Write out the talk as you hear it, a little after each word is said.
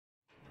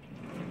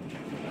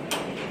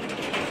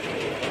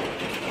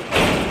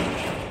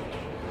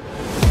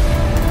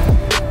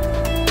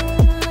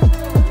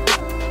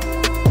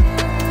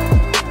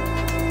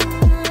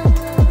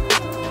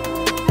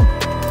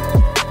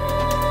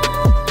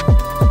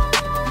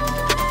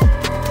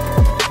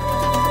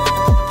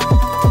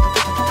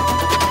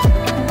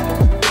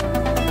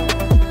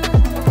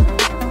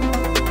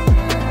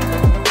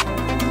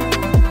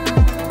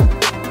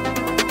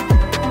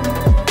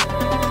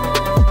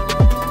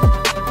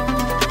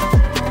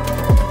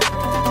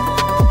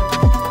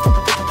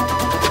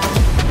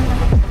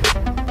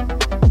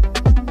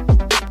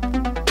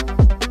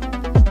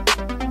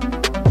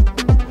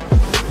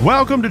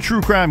Welcome to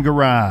True Crime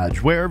Garage.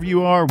 Wherever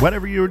you are,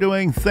 whatever you're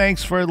doing,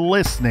 thanks for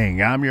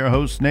listening. I'm your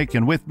host, Nick,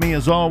 and with me,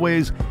 as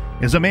always,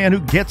 is a man who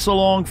gets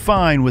along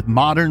fine with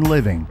modern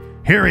living.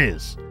 Here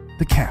is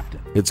the Captain.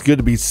 It's good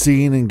to be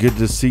seen and good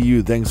to see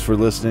you. Thanks for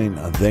listening.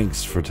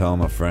 Thanks for telling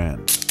a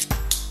friend.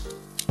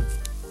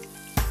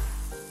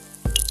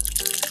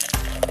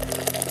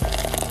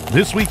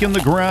 This week in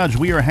the garage,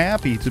 we are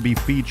happy to be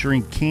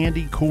featuring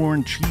Candy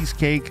Corn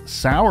Cheesecake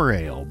Sour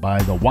Ale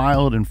by the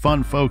wild and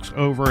fun folks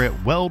over at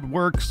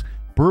Weldworks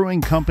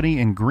Brewing Company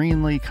in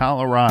Greenlee,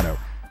 Colorado.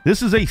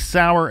 This is a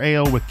sour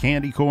ale with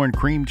candy corn,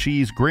 cream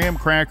cheese, graham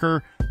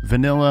cracker,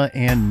 vanilla,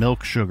 and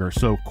milk sugar.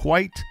 So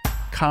quite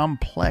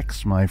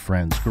complex, my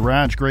friends.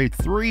 Garage grade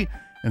 3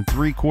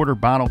 3/4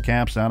 bottle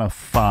caps out of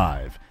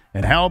 5.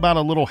 And how about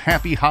a little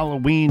happy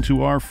Halloween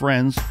to our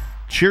friends?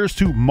 Cheers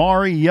to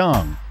Maury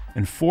Young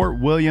in Fort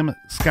William,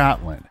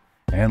 Scotland.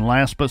 And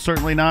last but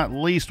certainly not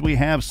least, we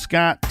have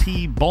Scott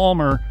T.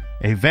 Balmer,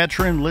 a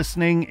veteran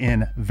listening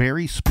in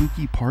very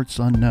spooky parts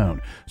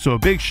unknown. So a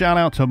big shout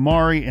out to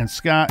Maury and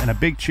Scott, and a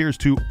big cheers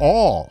to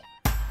all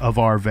of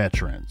our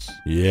veterans.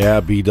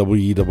 Yeah,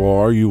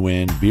 BWERR, you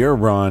win. Beer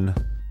run.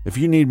 If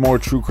you need more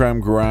True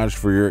Crime Garage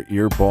for your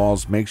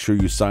earballs, make sure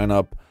you sign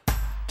up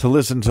to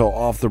listen to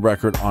Off the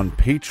Record on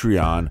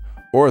Patreon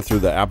or through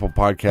the Apple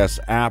Podcasts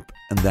app,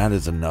 and that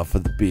is enough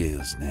of the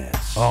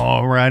business.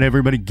 All right,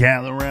 everybody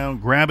gather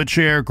around, grab a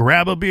chair,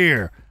 grab a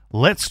beer.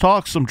 Let's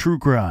talk some true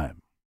crime.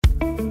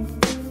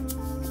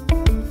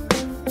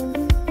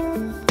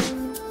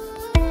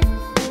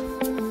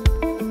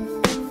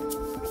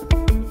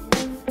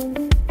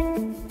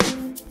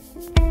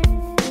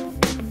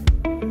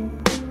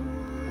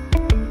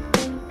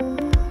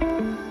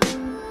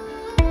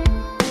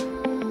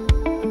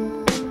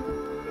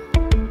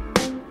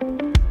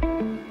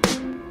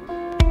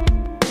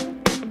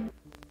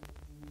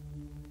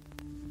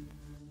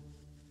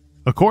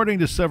 According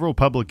to several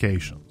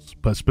publications,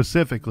 but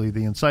specifically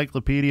the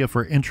Encyclopedia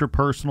for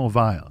Intrapersonal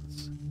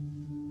Violence,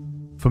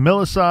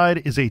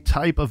 familicide is a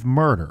type of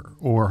murder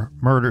or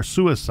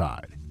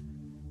murder-suicide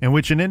in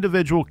which an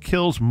individual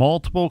kills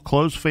multiple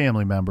close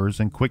family members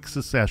in quick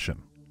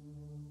succession,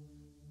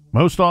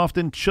 most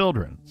often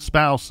children,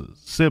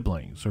 spouses,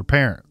 siblings, or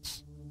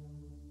parents.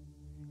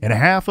 In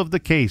half of the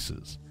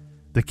cases,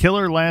 the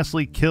killer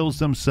lastly kills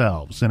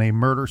themselves in a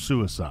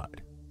murder-suicide.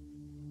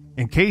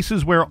 In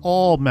cases where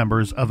all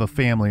members of a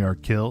family are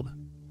killed,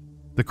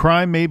 the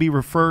crime may be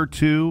referred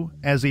to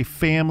as a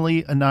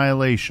family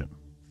annihilation.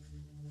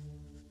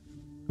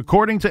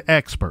 According to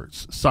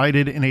experts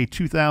cited in a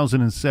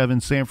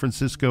 2007 San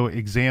Francisco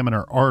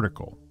Examiner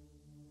article,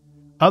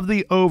 of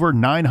the over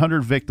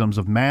 900 victims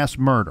of mass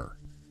murder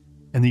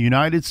in the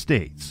United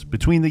States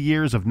between the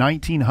years of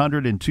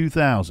 1900 and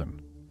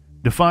 2000,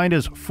 defined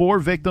as 4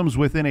 victims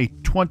within a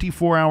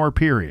 24-hour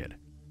period,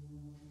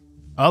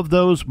 of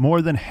those,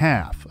 more than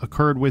half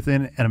occurred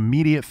within an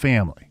immediate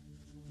family.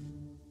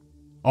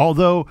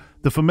 Although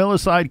the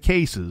familicide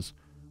cases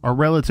are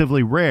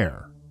relatively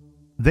rare,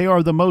 they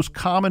are the most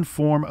common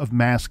form of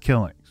mass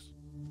killings.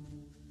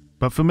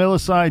 But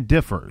familicide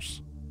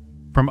differs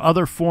from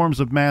other forms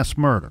of mass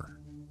murder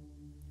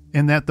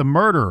in that the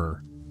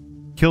murderer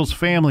kills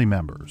family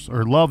members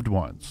or loved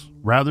ones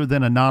rather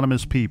than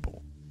anonymous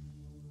people.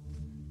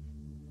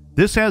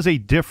 This has a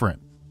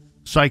different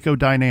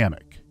psychodynamic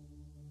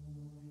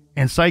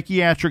and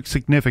psychiatric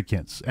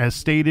significance, as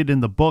stated in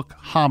the book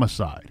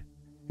Homicide,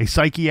 A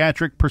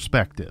Psychiatric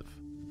Perspective.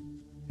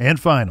 And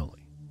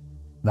finally,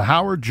 the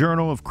Howard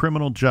Journal of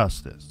Criminal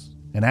Justice,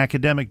 an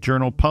academic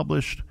journal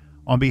published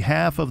on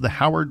behalf of the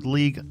Howard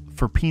League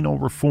for Penal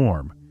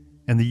Reform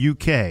in the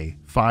UK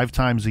 5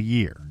 times a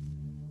year.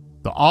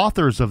 The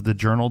authors of the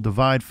journal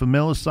divide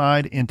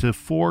familicide into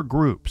 4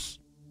 groups: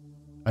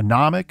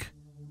 anomic,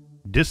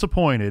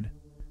 disappointed,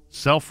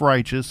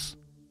 self-righteous,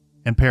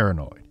 and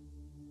paranoid.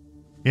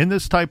 In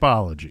this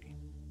typology,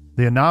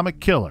 the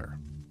anomic killer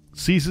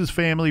sees his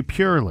family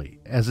purely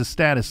as a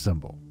status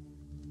symbol.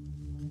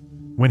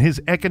 When his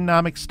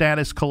economic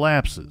status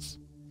collapses,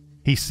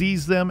 he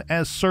sees them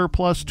as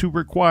surplus to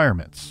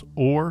requirements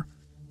or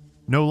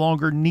no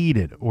longer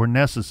needed or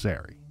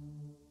necessary.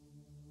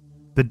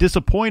 The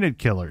disappointed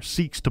killer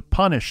seeks to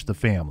punish the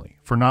family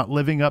for not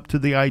living up to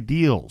the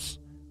ideals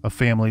of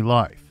family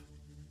life.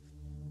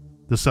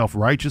 The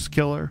self-righteous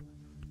killer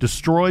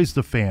destroys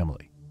the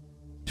family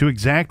to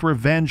exact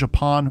revenge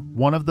upon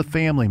one of the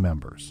family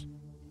members,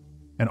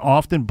 and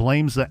often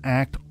blames the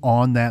act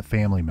on that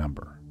family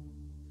member.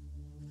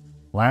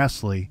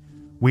 Lastly,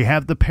 we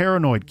have the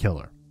paranoid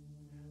killer,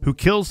 who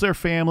kills their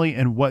family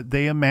in what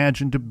they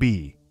imagine to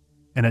be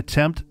an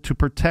attempt to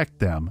protect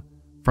them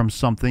from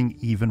something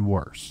even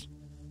worse.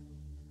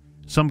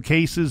 Some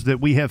cases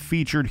that we have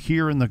featured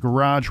here in the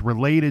garage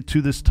related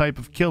to this type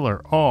of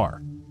killer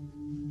are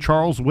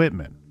Charles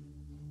Whitman,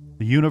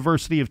 the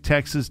University of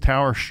Texas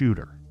Tower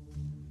shooter;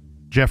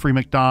 Jeffrey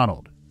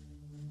McDonald,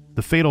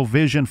 the Fatal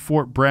Vision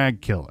Fort Bragg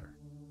killer;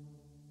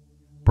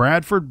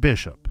 Bradford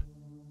Bishop,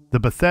 the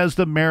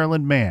Bethesda,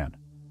 Maryland man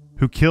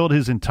who killed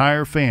his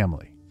entire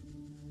family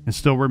and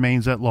still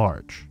remains at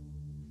large;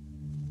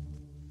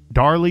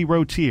 Darlie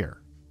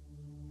Rotier,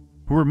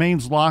 who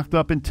remains locked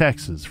up in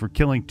Texas for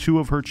killing 2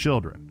 of her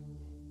children.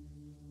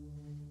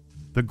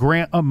 The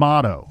Grant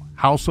Amato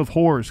House of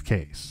Horrors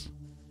case,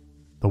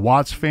 the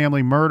Watts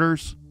family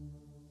murders,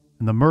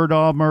 and the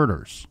Murdaugh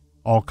murders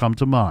all come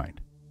to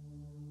mind.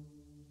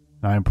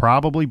 I am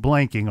probably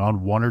blanking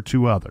on 1 or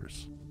 2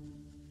 others.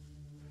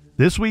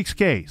 This week's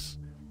case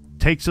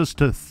takes us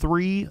to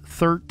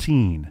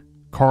 313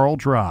 Carl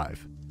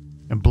Drive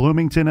in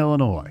Bloomington,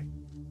 Illinois,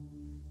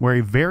 where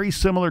a very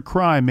similar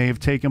crime may have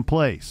taken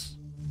place.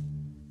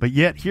 But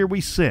yet here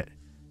we sit,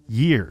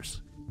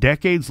 years,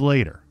 decades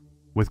later,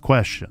 with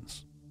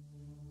questions.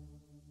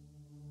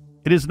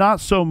 It is not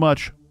so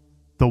much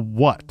the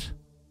what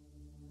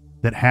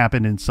that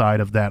happened inside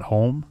of that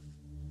home,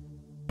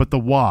 but the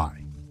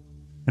why,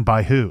 and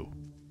by who.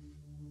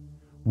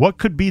 What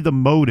could be the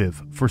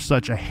motive for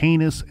such a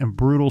heinous and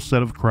brutal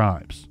set of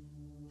crimes?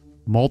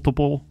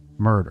 Multiple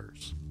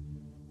murders.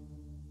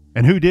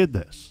 And who did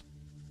this?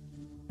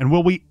 And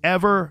will we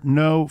ever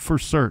know for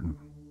certain?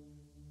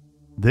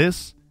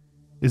 This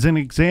is an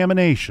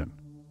examination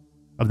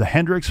of the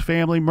Hendricks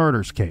Family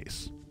Murders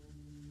case.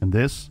 And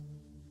this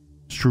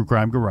is True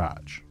Crime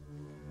Garage.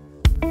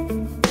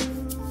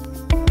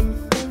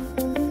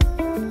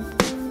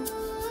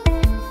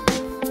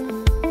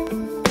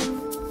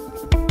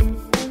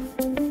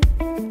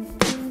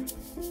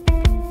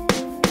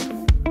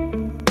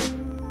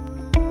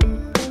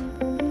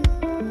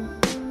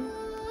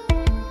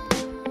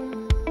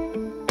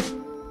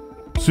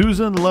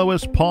 Susan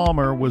Lois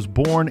Palmer was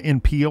born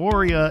in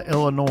Peoria,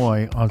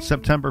 Illinois on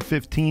September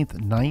 15,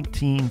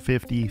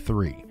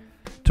 1953,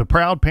 to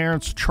proud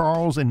parents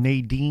Charles and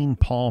Nadine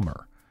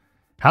Palmer.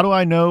 How do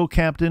I know,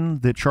 Captain,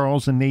 that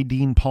Charles and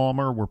Nadine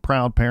Palmer were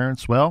proud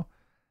parents? Well,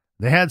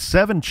 they had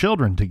 7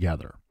 children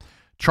together.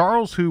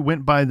 Charles, who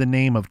went by the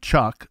name of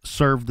Chuck,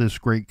 served this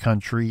great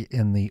country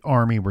in the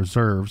Army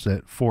Reserves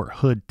at Fort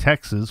Hood,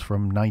 Texas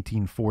from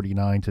 1949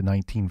 to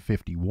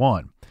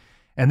 1951.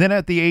 And then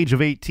at the age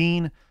of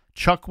 18,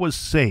 Chuck was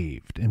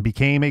saved and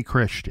became a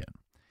Christian.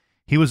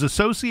 He was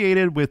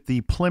associated with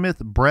the Plymouth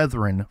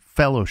Brethren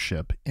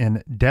Fellowship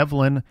in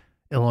Devlin,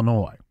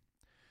 Illinois.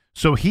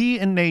 So he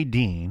and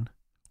Nadine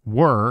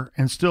were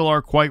and still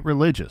are quite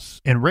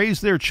religious and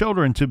raised their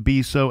children to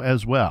be so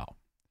as well.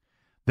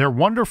 Their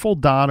wonderful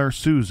daughter,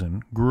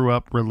 Susan, grew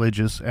up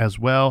religious as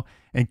well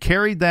and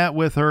carried that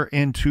with her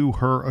into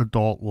her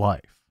adult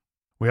life.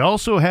 We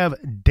also have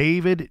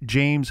David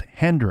James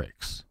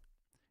Hendricks.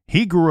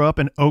 He grew up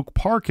in Oak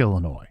Park,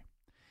 Illinois.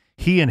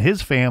 He and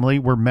his family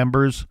were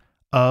members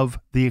of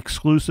the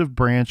exclusive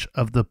branch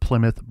of the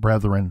Plymouth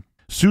Brethren.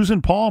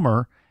 Susan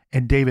Palmer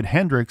and David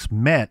Hendricks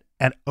met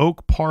at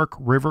Oak Park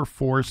River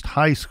Forest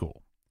High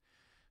School.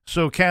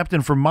 So,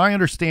 Captain, from my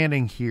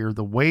understanding here,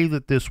 the way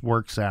that this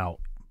works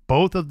out,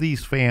 both of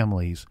these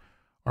families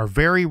are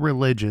very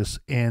religious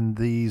in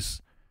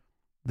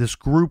this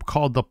group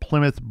called the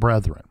Plymouth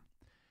Brethren.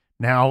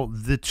 Now,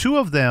 the 2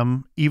 of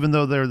them, even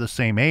though they're the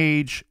same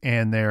age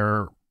and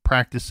they're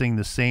practicing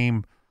the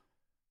same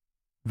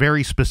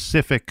very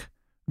specific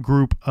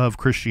group of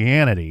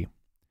Christianity,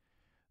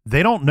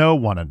 they don't know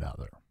one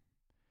another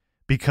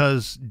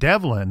because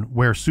Devlin,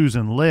 where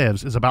Susan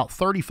lives, is about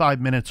 35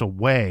 minutes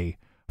away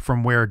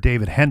from where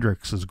David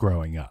Hendricks is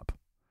growing up.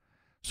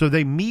 So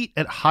they meet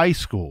at high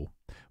school,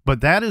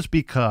 but that is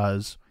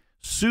because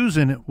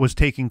Susan was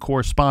taking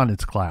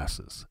correspondence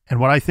classes. And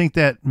what I think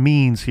that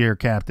means here,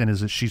 Captain,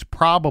 is that she's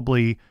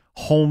probably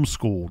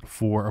homeschooled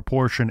for a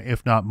portion,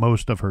 if not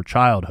most, of her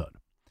childhood.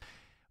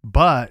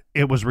 But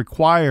it was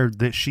required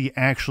that she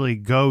actually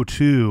go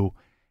to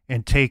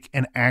and take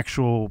an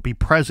actual, be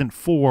present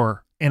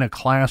for in a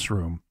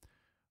classroom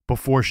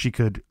before she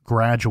could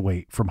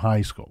graduate from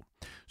high school.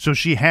 So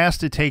she has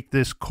to take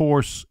this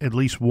course, at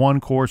least one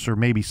course or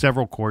maybe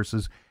several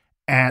courses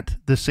at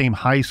the same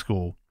high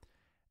school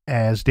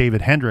as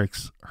David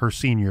Hendricks her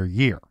senior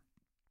year.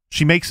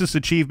 She makes this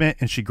achievement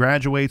and she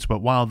graduates,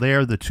 but while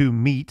there, the 2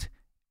 meet.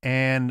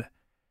 And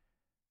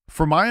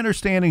from my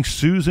understanding,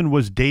 Susan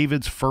was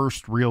David's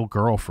first real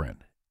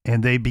girlfriend,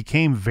 and they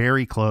became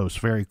very close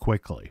very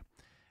quickly.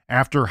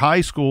 After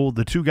high school,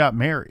 the 2 got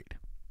married.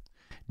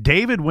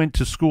 David went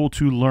to school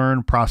to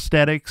learn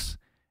prosthetics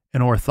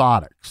and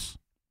orthotics.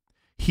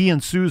 He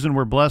and Susan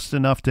were blessed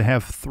enough to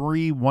have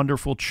 3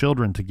 wonderful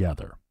children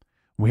together.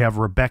 We have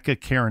Rebecca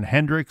Karen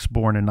Hendricks,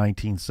 born in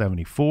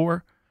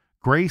 1974,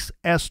 Grace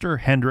Esther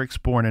Hendricks,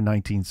 born in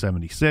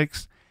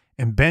 1976,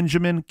 and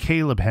Benjamin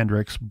Caleb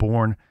Hendricks,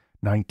 born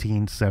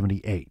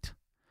 1978.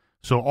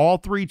 So all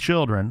 3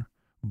 children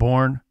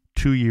born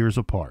 2 years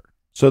apart.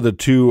 So the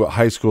 2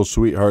 high school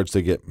sweethearts,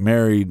 they get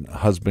married,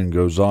 husband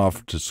goes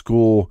off to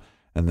school,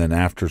 and then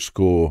after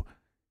school,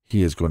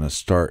 he is going to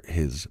start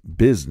his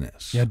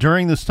business. Yeah,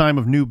 during this time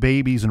of new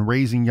babies and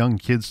raising young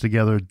kids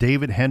together,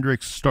 David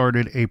Hendricks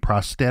started a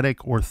prosthetic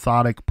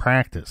orthotic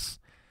practice.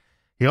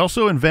 He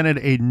also invented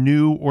a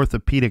new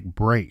orthopedic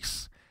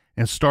brace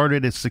and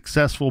started a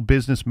successful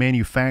business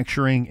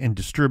manufacturing and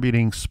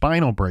distributing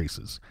spinal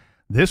braces.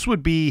 This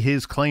would be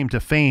his claim to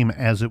fame,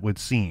 as it would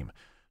seem.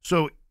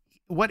 So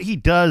what he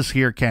does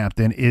here,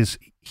 Captain, is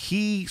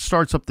he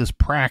starts up this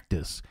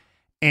practice,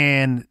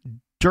 and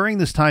during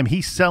this time,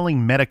 he's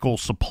selling medical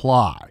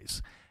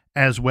supplies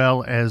as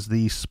well as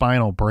the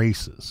spinal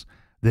braces.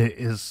 That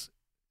is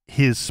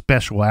his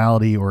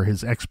specialty or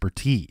his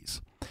expertise.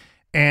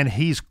 And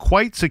he's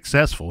quite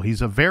successful.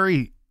 He's a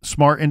very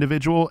smart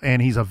individual,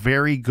 and he's a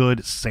very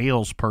good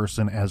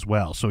salesperson as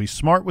well. So he's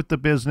smart with the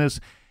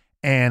business,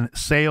 and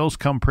sales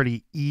come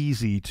pretty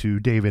easy to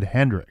David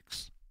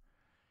Hendricks.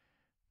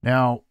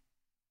 Now,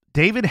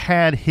 David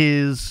had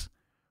his,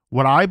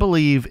 what I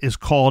believe is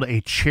called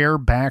a chair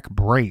back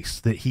brace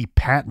that he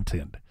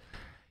patented.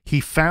 He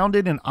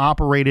founded and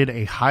operated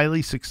a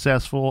highly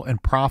successful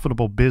and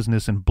profitable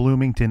business in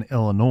Bloomington,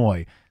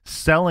 Illinois,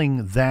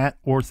 selling that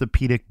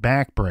orthopedic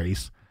back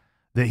brace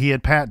that he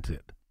had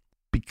patented.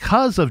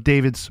 Because of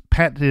David's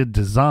patented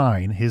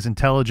design, his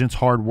intelligence,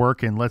 hard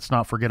work, and let's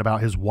not forget about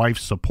his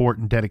wife's support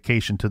and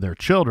dedication to their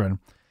children,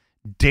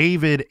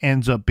 David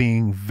ends up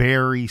being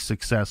very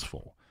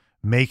successful,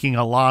 making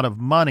a lot of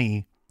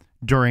money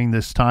during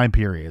this time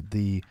period,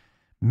 the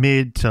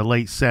mid to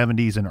late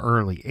 70s and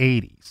early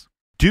 80s.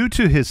 Due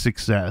to his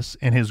success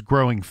and his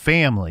growing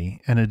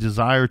family and a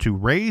desire to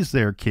raise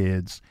their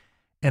kids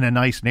in a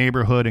nice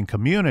neighborhood and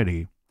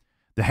community,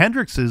 the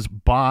Hendrickses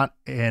bought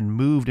and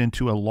moved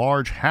into a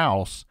large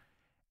house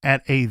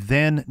at a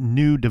then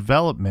new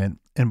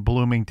development in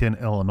Bloomington,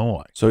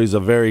 Illinois. So he's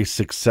a very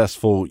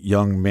successful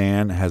young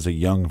man, has a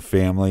young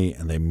family,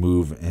 and they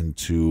move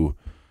into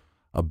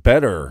a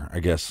better, I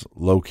guess,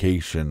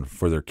 location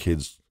for their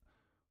kids,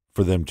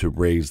 for them to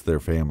raise their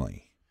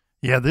family.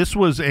 Yeah, this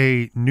was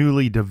a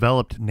newly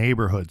developed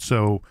neighborhood.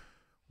 So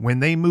when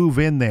they move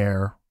in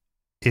there,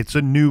 it's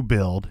a new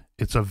build.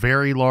 It's a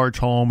very large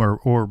home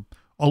or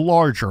a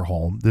larger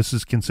home. This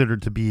is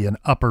considered to be an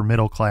upper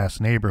middle class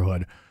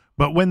neighborhood.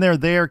 But when they're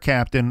there,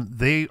 Captain,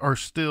 they are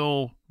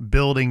still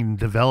building and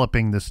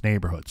developing this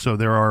neighborhood. So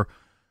there are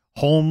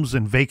homes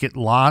and vacant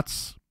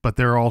lots, but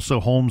there are also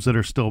homes that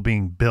are still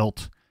being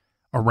built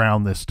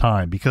around this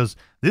time, because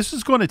this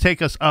is going to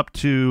take us up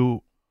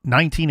to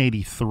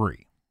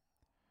 1983.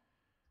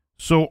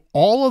 So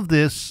all of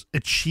this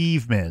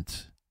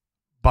achievement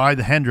by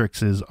the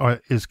Hendrickses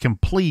is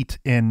complete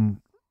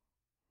and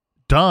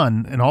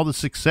done, and all the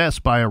success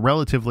by a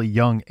relatively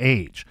young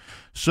age.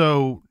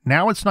 So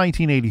now it's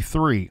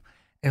 1983,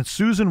 and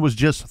Susan was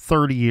just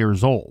 30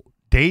 years old.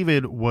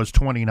 David was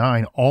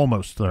 29,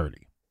 almost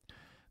 30.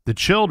 The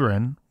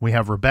children, we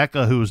have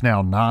Rebecca, who is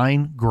now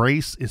 9,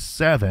 Grace is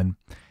 7,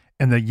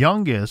 and the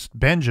youngest,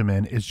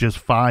 Benjamin, is just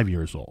 5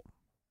 years old.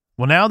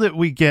 Well, now that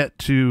we get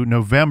to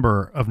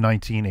November of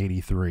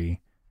 1983,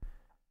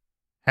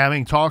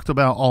 having talked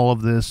about all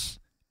of this,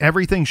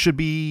 everything should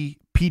be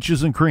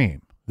peaches and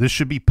cream. This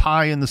should be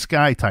pie in the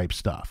sky type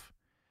stuff.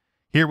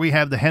 Here we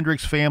have the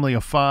Hendricks family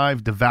of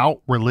 5,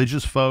 devout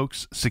religious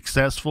folks,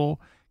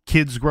 successful,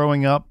 kids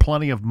growing up,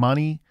 plenty of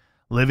money,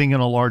 living in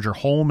a larger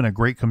home in a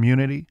great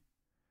community.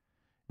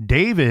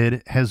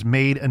 David has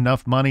made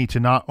enough money to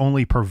not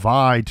only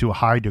provide to a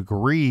high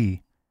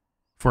degree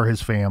for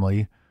his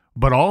family,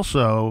 but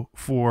also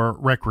for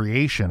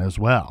recreation as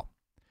well.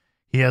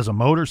 He has a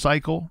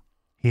motorcycle,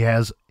 he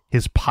has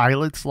his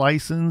pilot's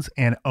license,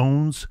 and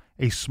owns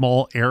a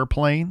small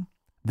airplane.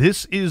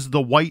 This is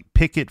the white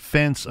picket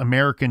fence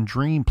American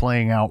dream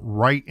playing out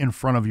right in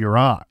front of your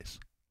eyes.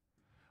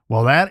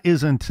 Well, that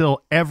is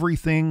until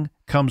everything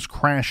comes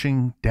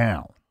crashing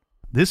down.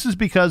 This is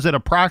because at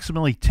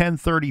approximately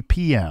 10:30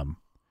 p.m.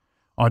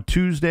 on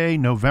Tuesday,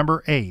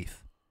 November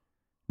 8th,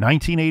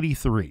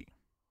 1983,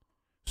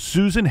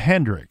 Susan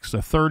Hendricks, a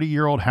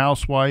 30-year-old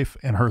housewife,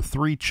 and her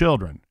 3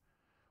 children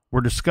were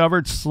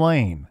discovered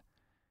slain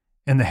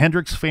in the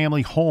Hendricks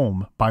family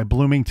home by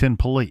Bloomington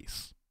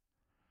police.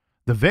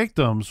 The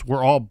victims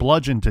were all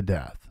bludgeoned to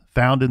death,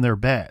 found in their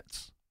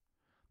beds.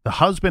 The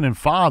husband and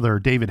father,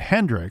 David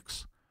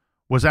Hendricks,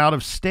 was out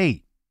of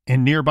state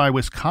in nearby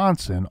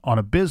Wisconsin on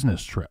a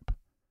business trip.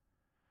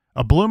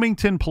 A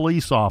Bloomington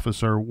police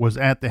officer was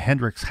at the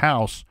Hendricks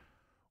house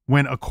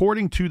when,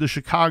 according to the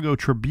Chicago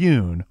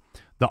Tribune,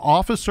 the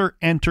officer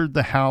entered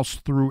the house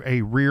through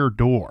a rear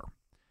door.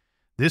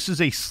 This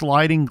is a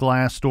sliding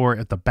glass door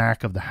at the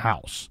back of the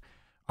house.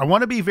 I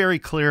want to be very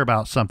clear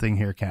about something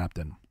here,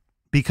 Captain,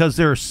 because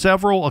there are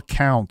several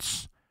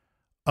accounts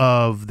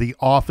of the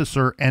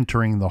officer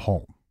entering the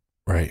home.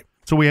 Right.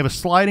 So we have a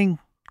sliding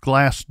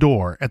glass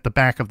door at the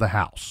back of the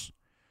house.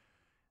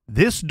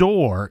 This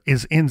door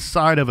is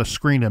inside of a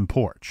screened-in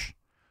porch.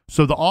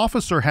 So the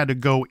officer had to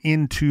go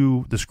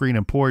into the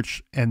screened-in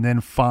porch and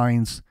then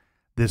finds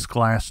this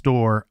glass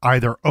door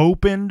either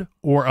opened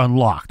or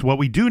unlocked. What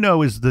we do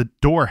know is the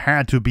door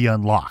had to be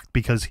unlocked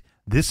because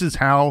this is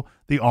how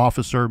the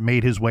officer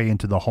made his way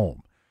into the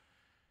home.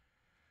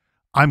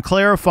 I'm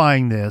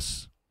clarifying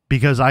this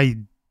because I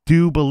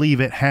do believe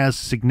it has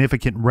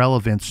significant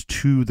relevance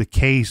to the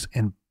case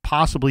and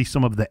possibly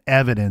some of the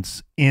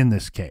evidence in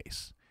this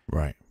case.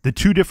 Right. The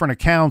 2 different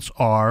accounts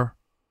are,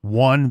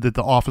 one, that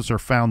the officer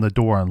found the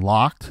door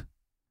unlocked.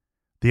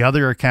 The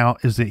other account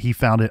is that he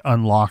found it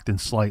unlocked and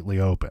slightly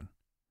open.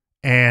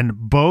 And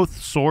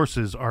both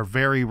sources are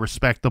very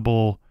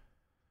respectable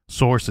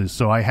sources,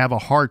 so I have a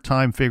hard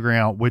time figuring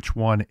out which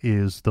one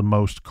is the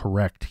most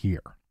correct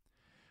here.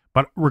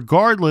 But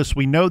regardless,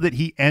 we know that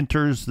he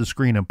enters the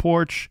screen and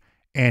porch,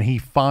 and he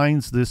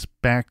finds this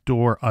back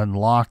door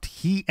unlocked.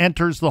 He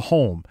enters the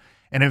home.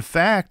 And in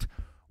fact,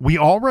 we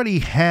already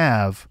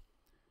have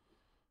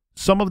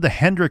some of the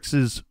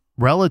Hendricks'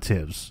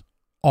 relatives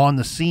on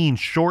the scene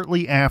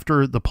shortly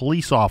after the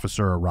police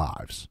officer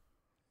arrives.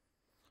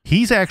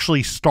 He's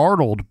actually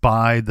startled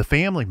by the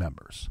family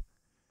members.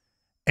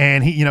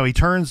 And he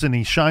turns and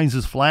he shines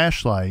his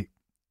flashlight.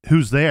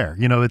 Who's there?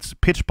 It's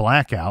pitch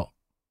black out.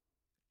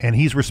 And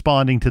he's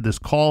responding to this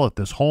call at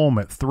this home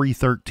at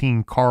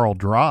 313 Carl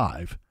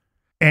Drive.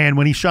 And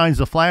when he shines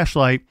the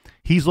flashlight,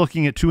 he's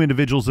looking at two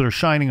individuals that are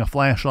shining a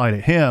flashlight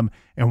at him.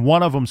 And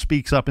one of them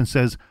speaks up and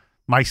says,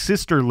 "My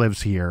sister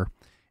lives here,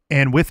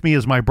 and with me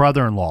is my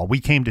brother-in-law. We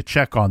came to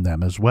check on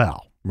them as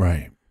well."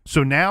 Right.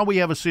 So now we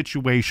have a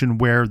situation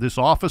where this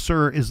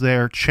officer is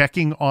there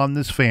checking on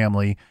this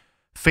family.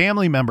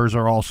 Family members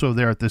are also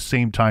there at the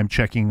same time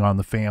checking on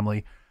the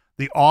family.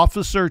 The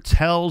officer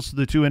tells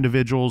the two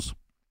individuals,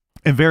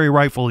 and very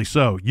rightfully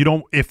so,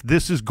 if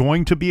this is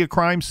going to be a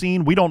crime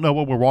scene, we don't know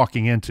what we're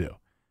walking into.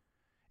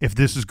 If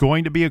this is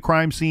going to be a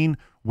crime scene,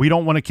 we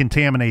don't want to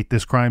contaminate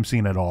this crime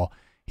scene at all.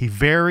 He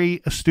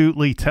very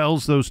astutely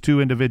tells those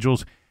two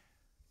individuals,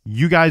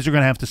 you guys are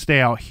going to have to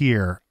stay out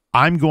here.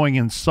 I'm going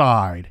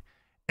inside,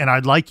 and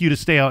I'd like you to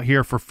stay out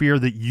here for fear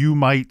that you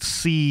might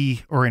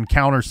see or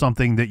encounter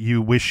something that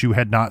you wish you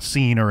had not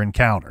seen or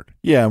encountered.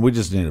 Yeah, and we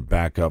just need to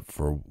back up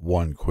for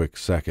one quick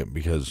second,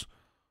 because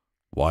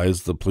why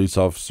is the police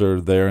officer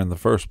there in the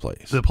first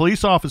place? The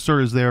police officer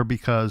is there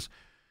because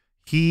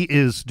he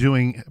is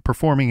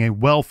performing a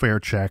welfare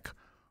check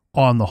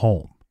on the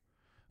home.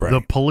 Right.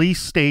 The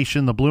police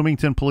station, the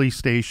Bloomington police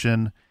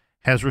station,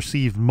 has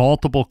received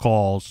multiple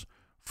calls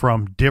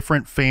from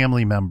different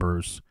family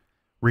members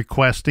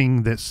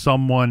requesting that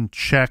someone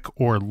check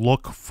or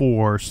look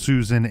for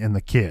Susan and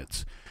the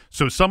kids.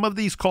 So some of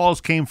these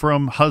calls came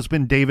from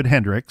husband David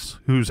Hendricks,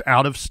 who's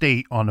out of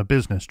state on a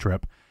business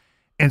trip,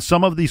 and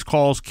some of these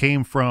calls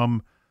came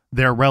from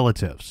their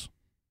relatives.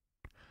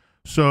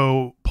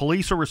 So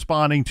police are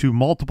responding to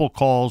multiple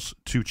calls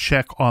to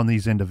check on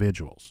these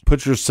individuals.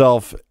 Put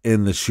yourself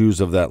in the shoes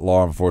of that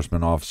law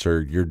enforcement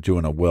officer. You're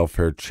doing a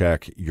welfare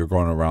check. You're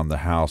going around the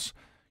house.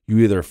 You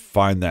either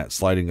find that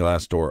sliding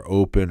glass door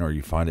open or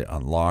you find it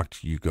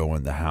unlocked. You go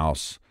in the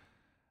house,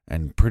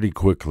 and pretty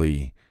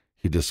quickly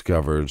he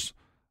discovers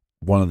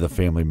one of the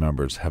family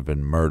members have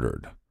been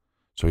murdered.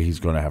 So he's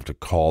going to have to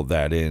call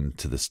that in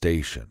to the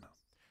station.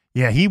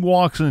 Yeah, he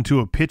walks into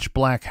a pitch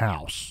black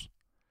house,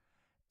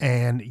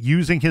 and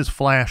using his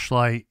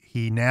flashlight,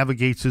 he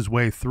navigates his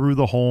way through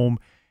the home.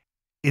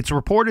 It's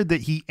reported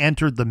that he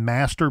entered the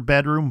master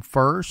bedroom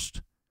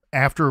first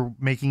after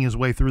making his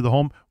way through the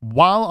home.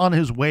 While on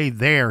his way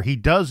there, he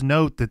does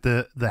note that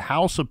the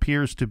house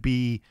appears to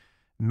be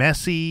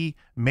messy,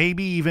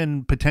 maybe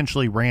even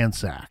potentially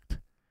ransacked.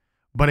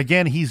 But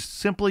again, he's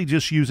simply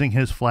just using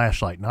his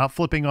flashlight, not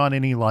flipping on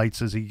any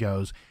lights as he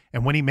goes.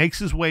 And when he makes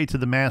his way to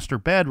the master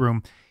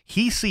bedroom,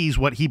 he sees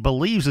what he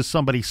believes is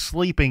somebody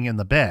sleeping in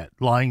the bed,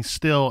 lying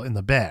still in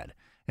the bed.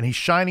 And he's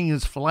shining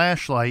his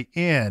flashlight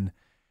in.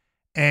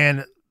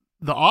 And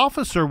the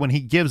officer, when he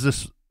gives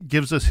us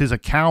his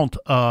account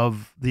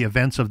of the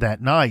events of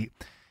that night,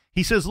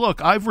 he says,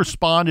 look, I've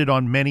responded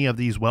on many of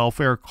these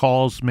welfare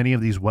calls, many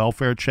of these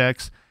welfare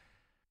checks.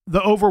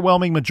 The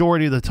overwhelming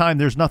majority of the time,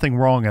 there's nothing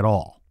wrong at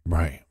all.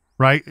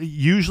 Right.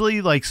 Usually,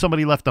 like,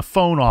 somebody left a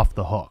phone off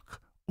the hook,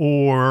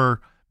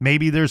 or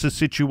maybe there's a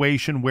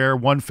situation where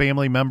one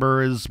family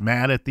member is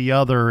mad at the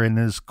other and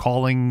is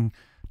calling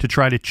to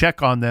try to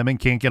check on them and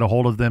can't get a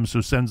hold of them,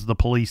 so sends the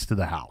police to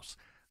the house.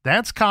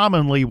 That's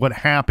commonly what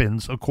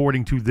happens,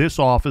 according to this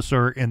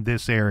officer in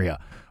this area.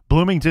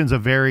 Bloomington's a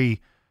very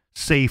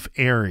safe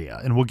area,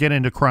 and we'll get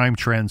into crime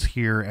trends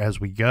here as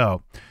we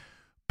go.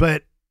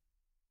 But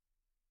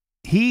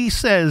he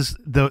says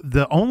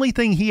the only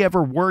thing he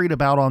ever worried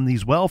about on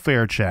these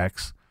welfare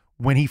checks,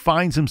 when he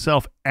finds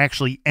himself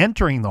actually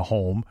entering the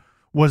home,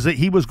 was that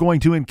he was going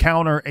to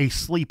encounter a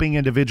sleeping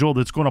individual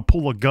that's going to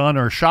pull a gun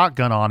or a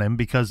shotgun on him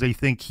because they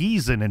think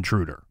he's an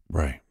intruder.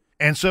 Right.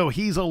 And so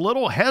he's a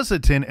little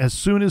hesitant as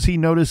soon as he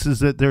notices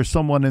that there's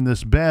someone in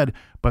this bed.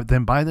 But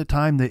then by the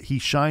time that he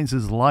shines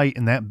his light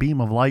and that beam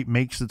of light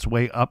makes its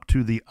way up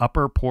to the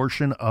upper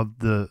portion of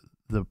the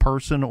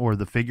person or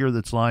the figure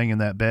that's lying in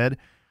that bed,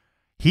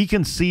 he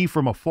can see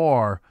from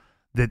afar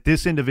that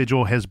this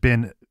individual has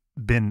been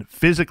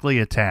physically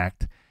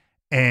attacked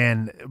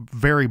and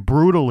very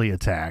brutally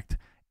attacked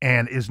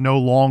and is no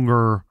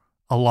longer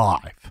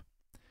alive.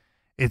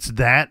 It's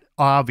that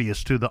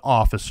obvious to the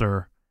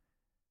officer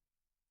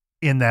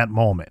in that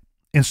moment.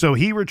 And so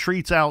he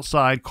retreats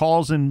outside,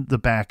 calls in the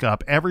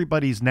backup.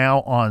 Everybody's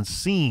now on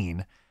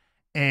scene.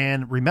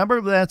 And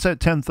remember, that's at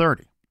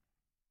 10:30.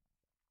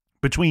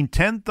 Between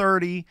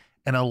 10:30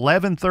 and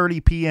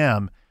 11:30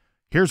 p.m.,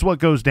 here's what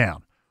goes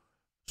down.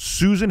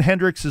 Susan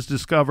Hendricks is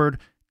discovered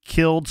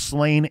killed,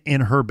 slain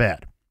in her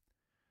bed.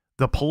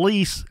 The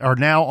police are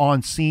now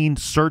on scene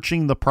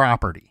searching the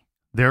property.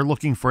 They're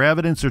looking for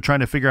evidence. They're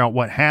trying to figure out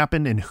what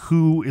happened and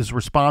who is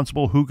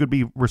responsible, who could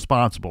be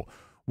responsible.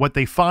 What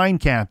they find,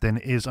 Captain,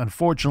 is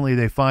unfortunately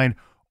they find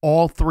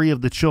all three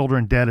of the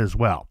children dead as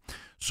well.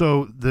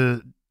 So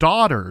the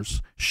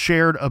daughters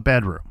shared a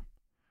bedroom.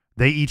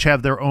 They each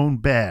have their own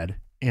bed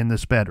in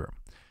this bedroom.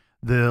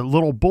 The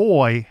little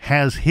boy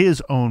has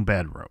his own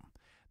bedroom.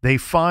 They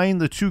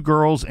find the two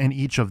girls in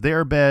each of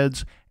their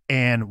beds,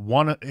 and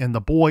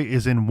the boy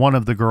is in one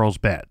of the girls'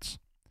 beds.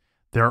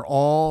 They're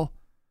all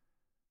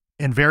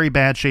in very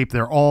bad shape.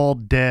 They're all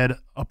dead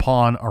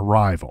upon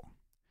arrival.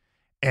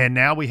 And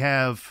now we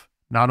have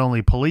not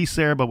only police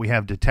there, but we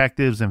have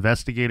detectives,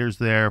 investigators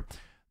there.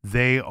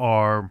 They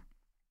are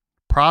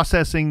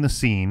processing the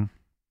scene,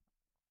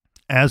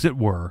 as it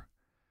were.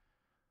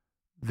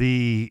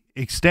 The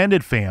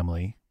extended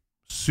family,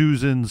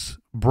 Susan's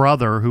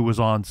brother, who was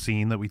on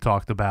scene that we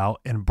talked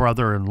about, and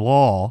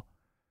brother-in-law,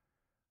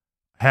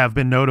 have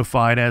been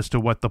notified as to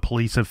what the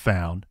police have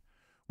found.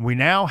 We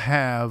now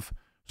have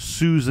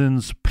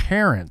Susan's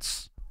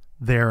parents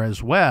there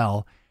as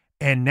well,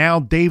 and now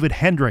David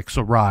Hendricks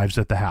arrives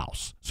at the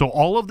house. So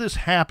all of this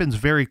happens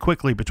very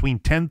quickly between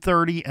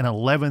 10:30 and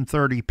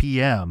 11:30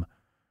 p.m.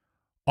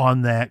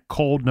 on that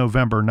cold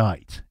November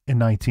night in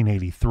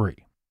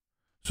 1983.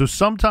 So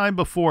sometime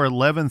before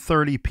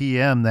 11:30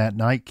 p.m. that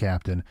night,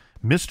 Captain,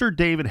 Mr.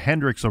 David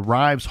Hendricks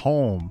arrives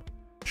home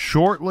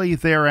shortly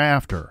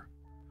thereafter,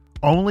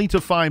 only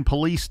to find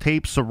police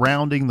tape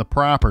surrounding the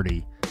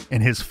property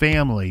and his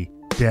family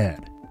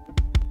dead.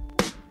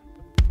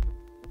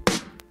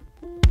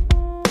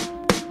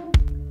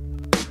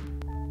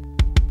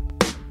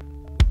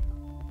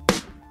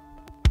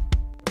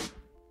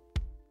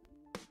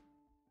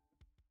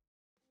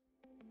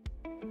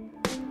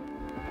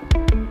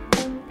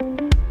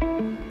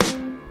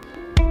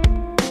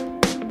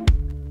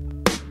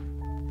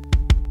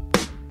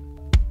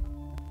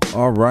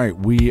 All right,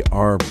 we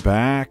are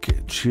back.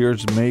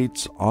 Cheers,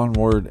 mates.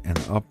 Onward and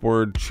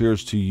upward.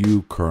 Cheers to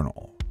you,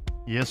 Colonel.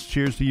 Yes,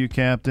 cheers to you,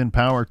 Captain.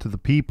 Power to the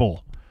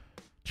people.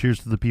 Cheers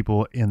to the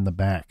people in the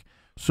back.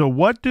 So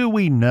what do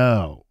we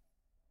know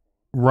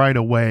right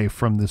away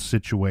from this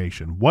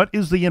situation? What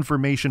is the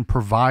information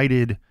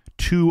provided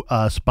to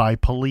us by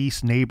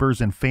police, neighbors,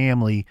 and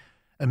family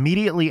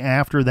immediately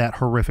after that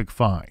horrific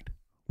find?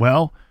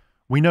 Well,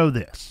 we know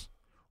this.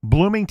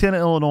 Bloomington,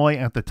 Illinois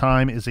at the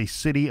time is a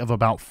city of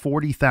about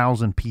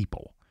 40,000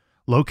 people,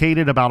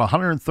 located about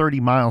 130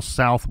 miles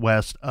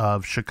southwest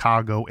of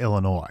Chicago,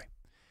 Illinois.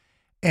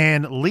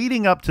 And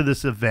leading up to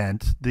this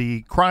event,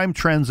 the crime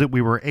trends that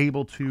we were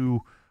able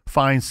to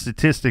find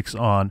statistics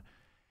on,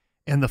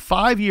 in the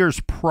 5 years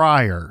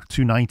prior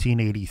to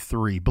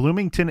 1983,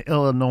 Bloomington,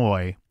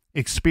 Illinois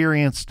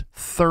experienced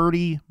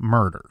 30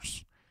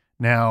 murders.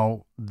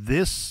 Now,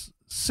 this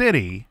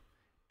city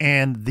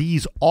and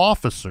these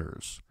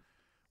officers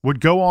would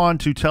go on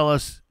to tell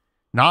us,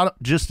 not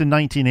just in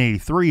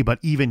 1983, but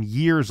even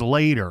years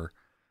later,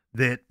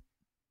 that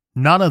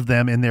none of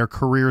them in their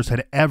careers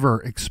had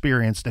ever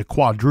experienced a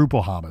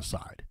quadruple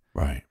homicide.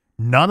 Right.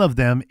 None of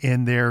them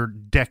in their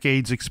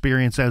decades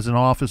experience as an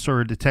officer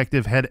or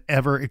detective had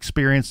ever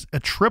experienced a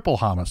triple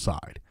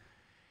homicide.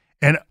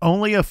 And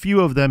only a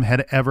few of them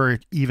had ever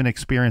even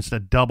experienced a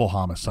double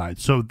homicide.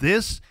 So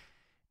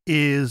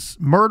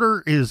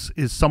murder is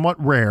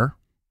somewhat rare,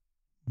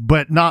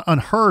 but not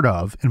unheard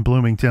of in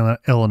Bloomington,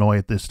 Illinois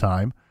at this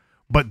time.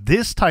 But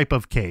this type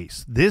of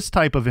case, this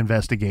type of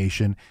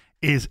investigation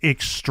is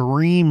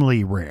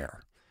extremely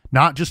rare,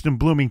 not just in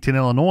Bloomington,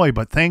 Illinois,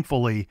 but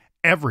thankfully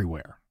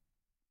everywhere.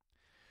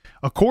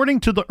 According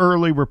to the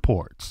early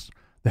reports,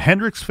 the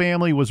Hendricks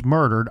family was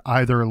murdered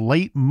either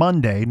late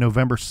Monday,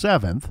 November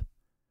 7th,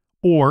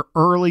 or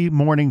early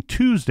morning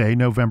Tuesday,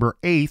 November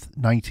 8th,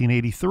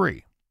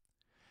 1983.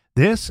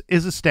 This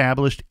is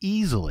established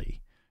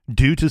easily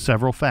due to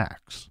several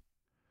facts.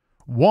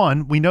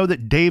 One, we know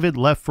that David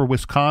left for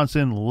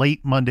Wisconsin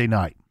late Monday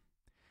night.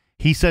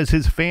 He says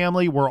his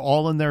family were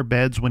all in their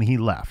beds when he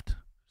left,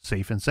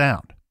 safe and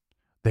sound.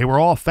 They were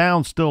all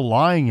found still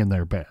lying in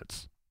their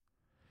beds,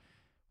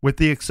 with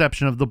the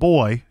exception of the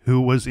boy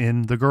who was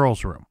in the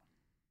girls' room.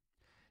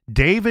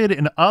 David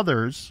and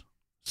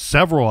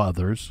several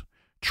others,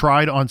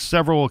 tried on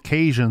several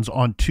occasions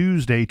on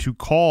Tuesday to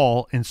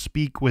call and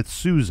speak with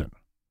Susan.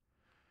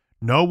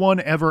 No one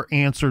ever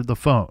answered the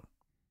phone.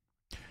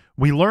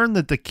 We learned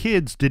that the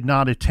kids did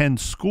not attend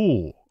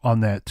school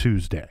on that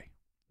Tuesday.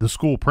 The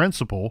school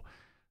principal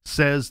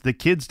says the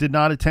kids did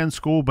not attend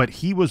school, but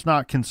he was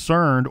not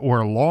concerned or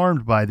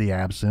alarmed by the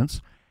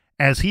absence,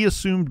 as he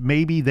assumed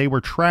maybe they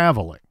were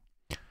traveling.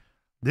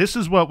 This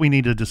is what we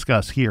need to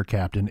discuss here,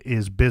 Captain,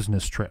 is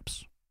business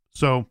trips.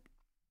 So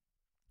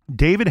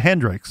David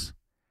Hendricks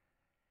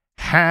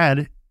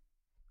had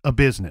a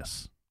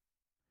business.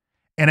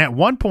 And at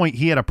one point,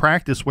 he had a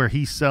practice where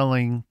he's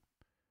selling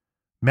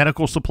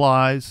medical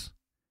supplies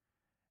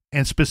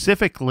and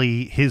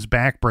specifically his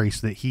back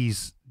brace that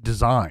he's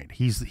designed.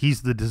 He's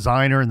the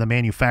designer and the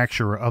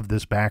manufacturer of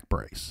this back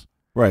brace.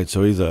 Right.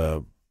 So he's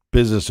a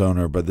business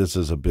owner, but this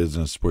is a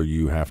business where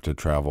you have to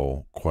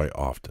travel quite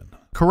often.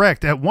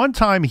 Correct. At one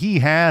time, he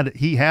had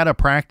a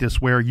practice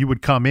where you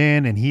would come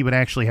in and he would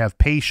actually have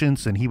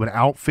patients and he would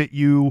outfit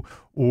you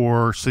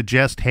or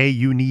suggest, hey,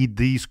 you need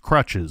these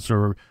crutches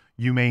or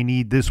you may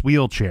need this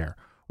wheelchair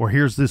or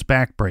here's this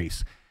back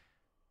brace.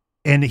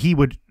 And he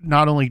would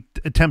not only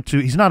attempt to,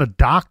 he's not a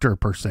doctor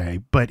per se,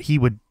 but he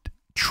would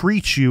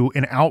treat you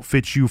and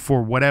outfit you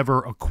for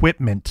whatever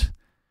equipment,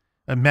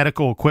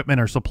 medical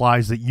equipment or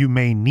supplies that you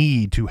may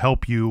need to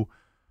help you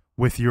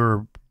with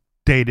your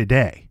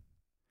day-to-day.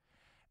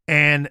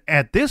 And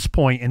at this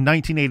point in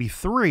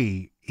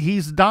 1983,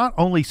 he's not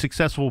only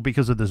successful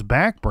because of this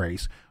back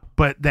brace,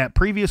 but that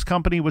previous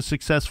company was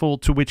successful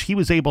to which he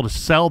was able to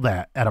sell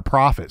that at a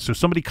profit. So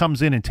somebody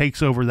comes in and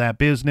takes over that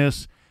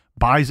business,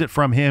 buys it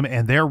from him,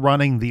 and they're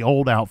running the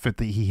old outfit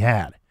that he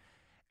had.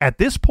 At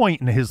this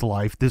point in his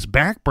life, this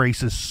back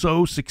brace is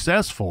so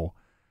successful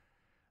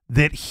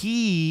that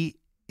he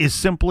is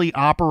simply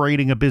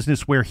operating a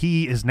business where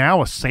he is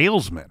now a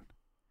salesman.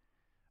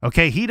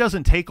 Okay, he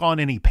doesn't take on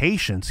any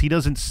patients. You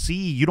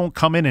don't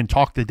come in and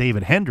talk to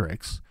David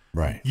Hendricks.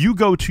 Right. You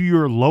go to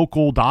your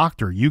local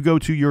doctor. You go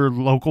to your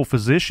local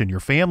physician, your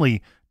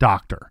family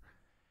doctor.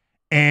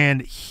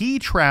 And he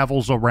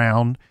travels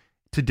around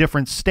to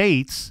different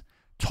states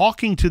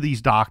talking to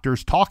these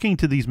doctors, talking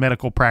to these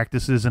medical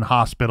practices and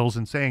hospitals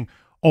and saying,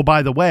 oh,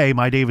 by the way,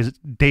 my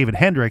David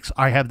Hendricks,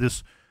 I have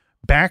this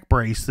back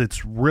brace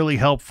that's really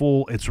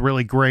helpful. It's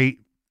really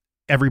great.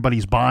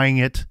 Everybody's buying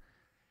it.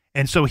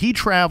 And so he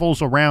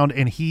travels around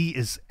and he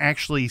is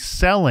actually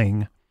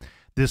selling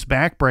this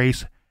back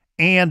brace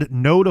and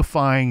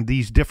notifying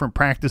these different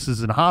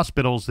practices and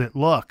hospitals that,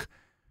 look,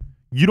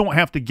 you don't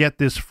have to get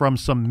this from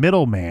some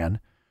middleman.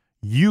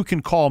 You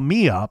can call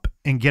me up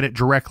and get it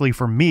directly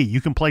from me. You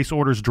can place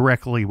orders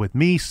directly with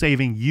me,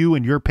 saving you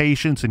and your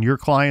patients and your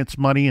clients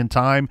money and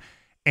time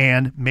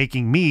and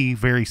making me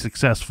very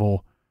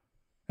successful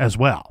as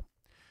well.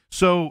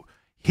 So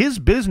his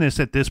business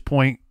at this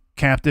point,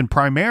 Captain,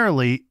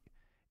 primarily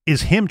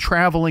is him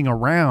traveling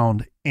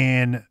around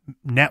and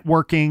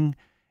networking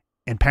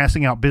and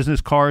passing out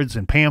business cards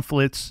and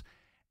pamphlets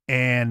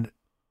and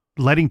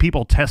letting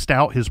people test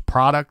out his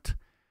product.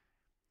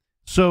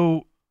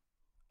 So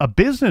a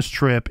business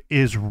trip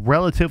is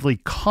relatively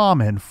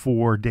common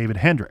for David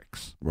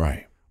Hendricks.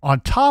 Right. On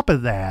top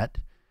of that,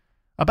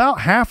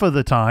 about half of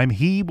the time,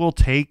 he will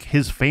take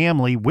his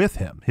family with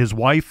him. His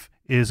wife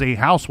is a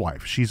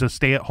housewife. She's a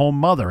stay-at-home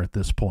mother at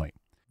this point.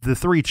 The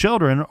three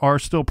children are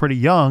still pretty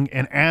young,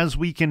 and as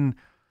we can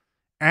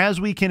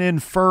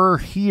infer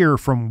here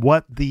from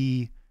what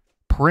the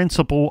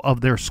principal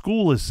of their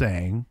school is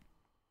saying,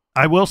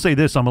 I will say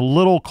this, I'm a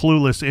little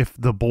clueless if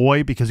the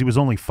boy, because he was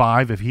only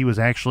 5, if he was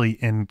actually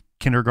in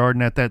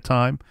kindergarten at that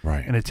time,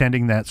 right, and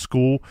attending that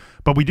school.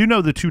 But we do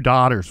know the 2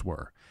 daughters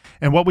were.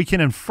 And what we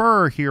can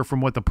infer here from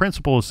what the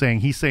principal is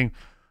saying, he's saying,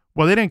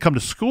 well, they didn't come to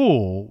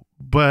school,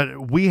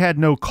 but we had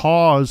no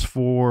cause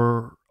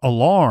for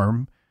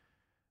alarm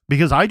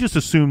because I just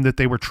assumed that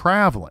they were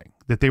traveling,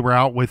 that they were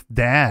out with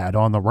Dad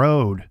on the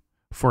road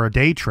for a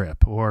day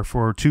trip or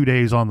for 2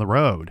 days on the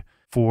road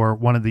for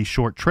one of these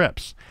short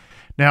trips.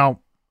 Now,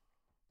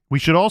 we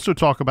should also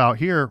talk about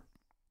here,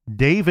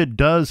 David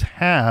does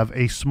have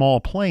a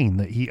small plane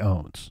that he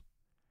owns,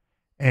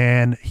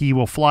 and he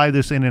will fly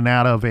this in and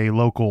out of a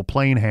local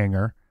plane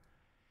hangar.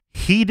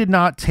 He did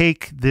not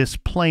take this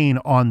plane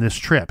on this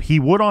trip. He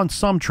would on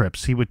some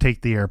trips, he would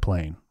take the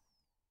airplane.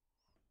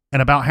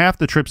 And about half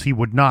the trips, he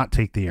would not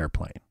take the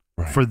airplane.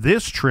 Right. For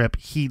this trip,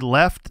 he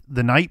left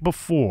the night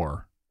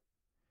before,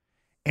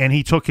 and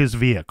he took his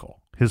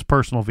vehicle, his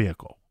personal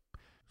vehicle.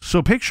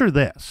 So picture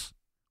this.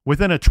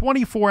 Within a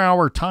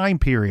 24-hour time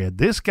period,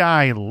 this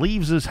guy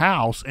leaves his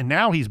house, and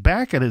now he's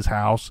back at his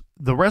house.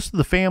 The rest of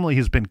the family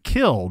has been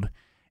killed,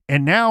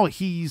 and now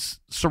he's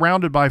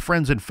surrounded by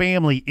friends and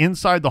family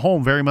inside the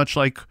home, very much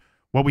like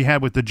what we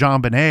had with the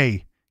John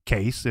Bonet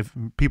case, if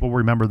people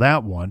remember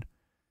that one.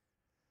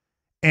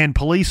 And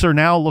police are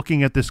now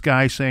looking at this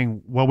guy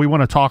saying, well, we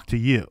want to talk to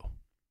you.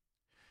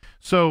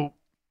 So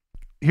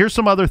here's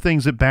some other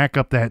things that back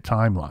up that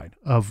timeline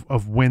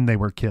of when they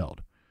were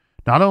killed.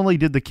 Not only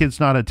did the kids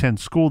not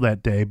attend school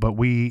that day, but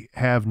we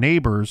have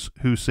neighbors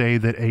who say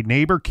that a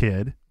neighbor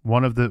kid,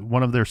 one of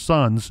their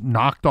sons,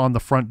 knocked on the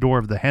front door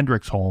of the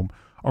Hendricks home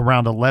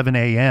around 11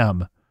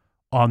 a.m.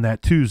 on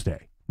that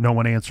Tuesday. No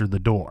one answered the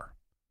door.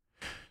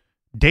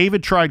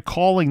 David tried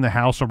calling the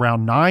house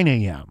around 9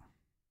 a.m.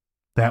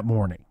 that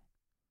morning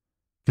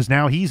because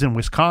now he's in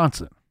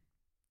Wisconsin.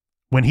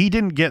 When he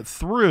didn't get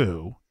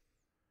through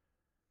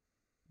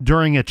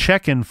during a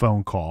check-in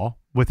phone call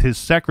with his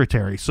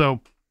secretary,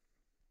 so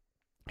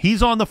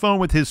he's on the phone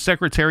with his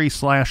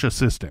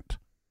secretary/assistant,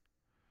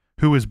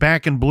 who is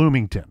back in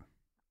Bloomington.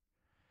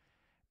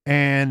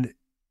 And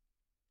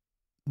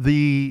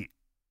the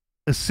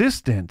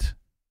assistant,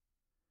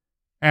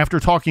 after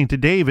talking to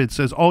David,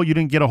 says, oh, you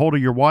didn't get a hold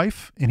of your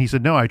wife? And he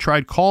said, no, I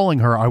tried calling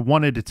her. I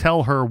wanted to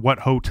tell her what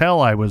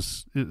hotel I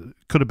was. It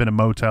could have been a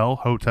motel,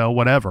 hotel,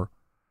 whatever.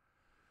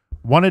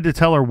 wanted to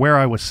tell her where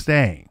I was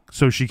staying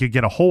so she could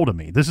get a hold of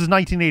me. This is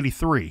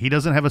 1983. He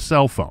doesn't have a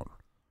cell phone.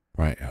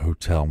 Right.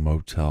 Hotel,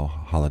 motel,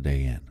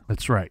 Holiday Inn.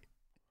 That's right.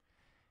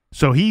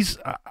 So he's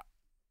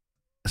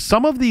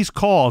some of these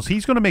calls,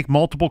 he's going to make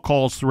multiple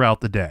calls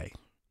throughout the day.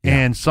 Yeah.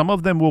 And some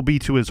of them will be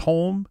to his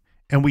home.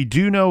 And we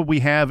do know we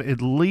have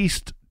at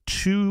least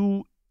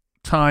 2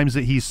 times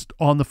that he's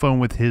on the phone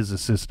with his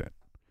assistant.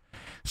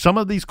 Some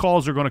of these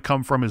calls are going to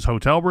come from his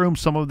hotel room.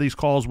 Some of these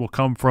calls will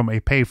come from a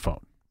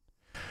payphone.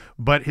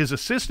 But his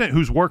assistant,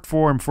 who's worked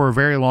for him for a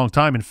very long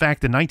time, in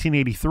fact, in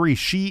 1983,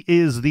 she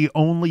is the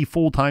only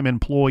full-time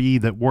employee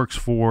that works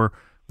for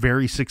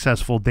very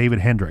successful David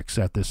Hendricks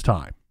at this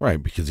time.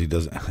 Right, because he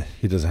doesn't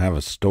have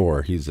a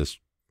store. He's just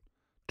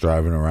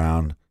driving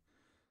around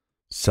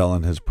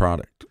selling his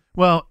product.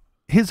 Well,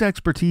 his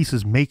expertise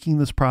is making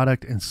this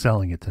product and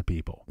selling it to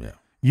people. Yeah.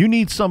 You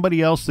need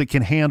somebody else that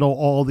can handle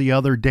all the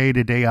other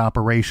day-to-day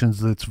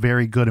operations that's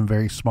very good and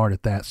very smart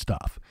at that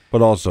stuff.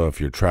 But also,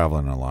 if you're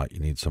traveling a lot, you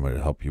need somebody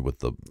to help you with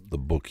the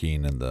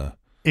booking and the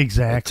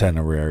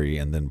itinerary,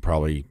 and then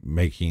probably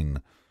making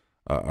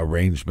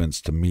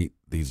arrangements to meet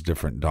these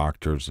different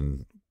doctors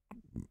and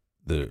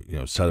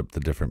set up the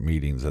different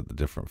meetings at the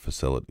different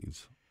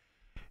facilities.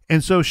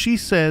 And so she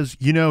says,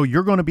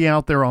 you're going to be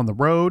out there on the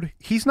road.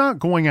 He's not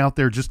going out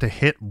there just to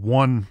hit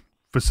one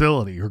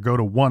facility or go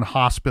to one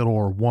hospital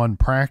or one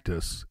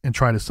practice and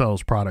try to sell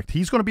his product.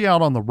 He's going to be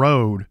out on the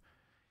road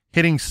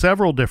hitting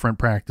several different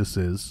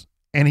practices,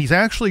 and he's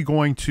actually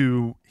going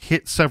to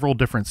hit several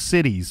different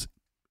cities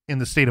in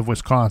the state of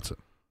Wisconsin.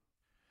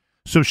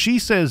 So she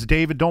says,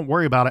 David, don't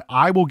worry about it.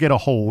 I will get a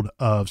hold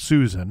of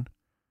Susan.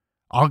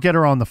 I'll get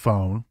her on the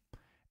phone,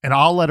 and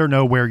I'll let her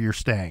know where you're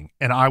staying,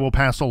 and I will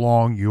pass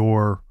along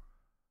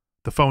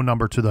the phone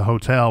number to the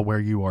hotel where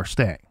you are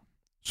staying.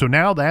 So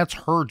now that's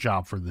her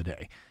job for the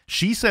day.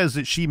 She says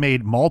that she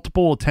made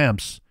multiple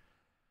attempts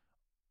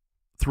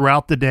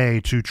throughout the day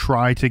to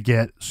try to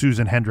get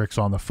Susan Hendricks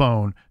on the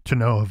phone, to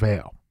no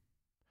avail.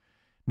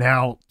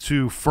 Now,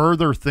 to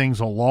further things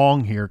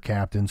along here,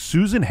 Captain,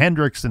 Susan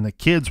Hendricks and the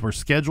kids were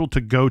scheduled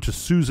to go to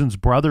Susan's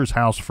brother's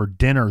house for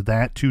dinner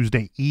that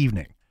Tuesday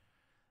evening.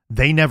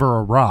 They never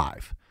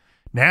arrive.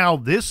 Now,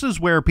 this is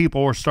where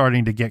people are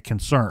starting to get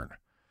concerned.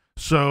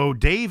 So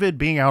David,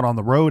 being out on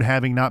the road,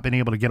 having not been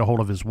able to get a hold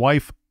of his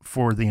wife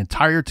for the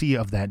entirety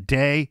of that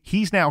day,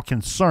 he's now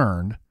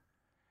concerned,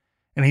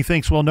 and he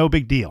thinks, well, no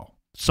big deal.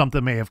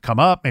 Something may have come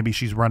up. Maybe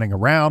she's running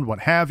around,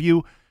 what have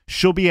you.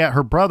 She'll be at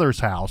her brother's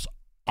house.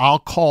 I'll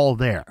call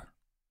there.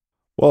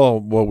 Well,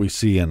 what we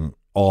see in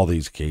all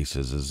these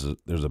cases is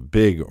that there's a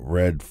big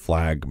red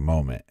flag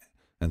moment.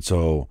 And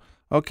so,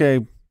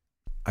 okay,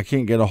 I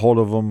can't get a hold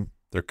of them.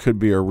 There could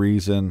be a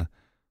reason.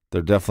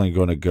 They're definitely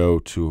going to go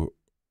to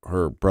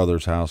her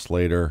brother's house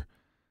later.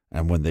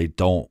 And when they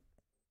don't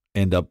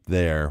end up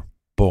there,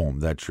 boom,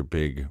 that's your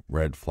big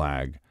red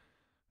flag.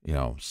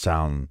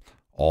 Sound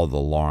all the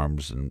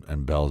alarms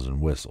and bells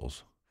and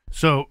whistles.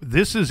 So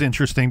this is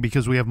interesting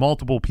because we have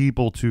multiple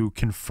people to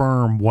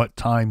confirm what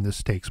time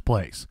this takes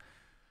place.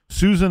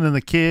 Susan and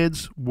the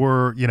kids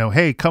were,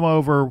 hey, come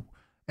over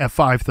at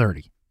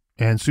 5:30.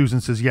 And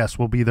Susan says, yes,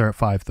 we'll be there at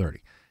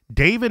 5:30.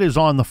 David is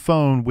on the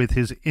phone with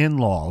his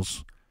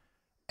in-laws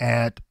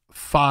at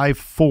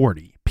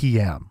 5:40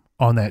 p.m.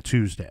 on that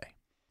Tuesday.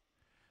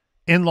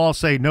 In-laws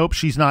say, nope,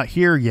 she's not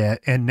here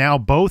yet. And now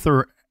both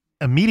are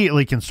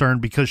immediately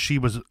concerned because she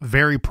was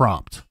very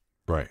prompt.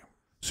 Right.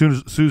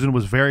 Susan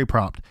was very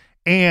prompt.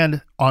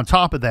 And on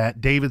top of that,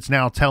 David's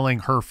now telling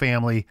her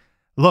family,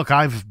 look,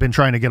 I've been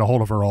trying to get a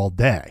hold of her all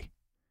day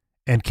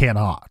and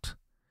cannot.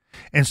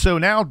 And so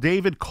now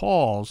David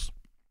calls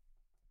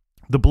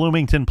the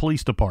Bloomington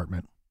Police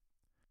Department.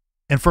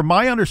 And from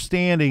my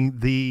understanding,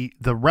 the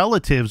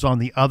relatives on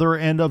the other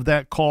end of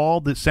that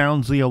call that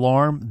sounds the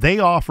alarm, they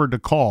offered to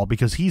call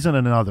because he's in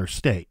another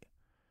state.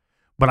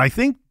 But I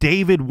think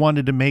David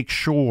wanted to make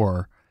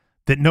sure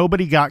that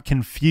nobody got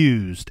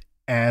confused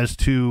as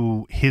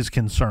to his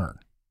concern.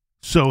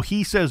 So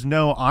he says,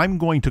 no, I'm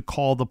going to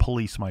call the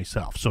police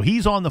myself. So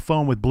he's on the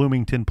phone with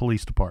Bloomington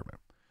Police Department.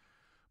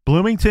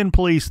 Bloomington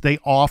Police, they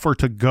offer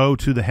to go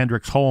to the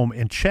Hendricks home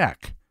and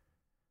check.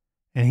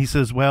 And he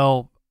says,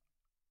 well,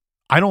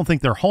 I don't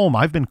think they're home.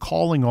 I've been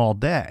calling all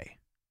day.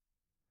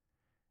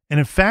 And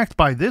in fact,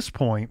 by this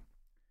point,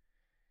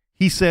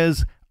 he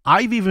says,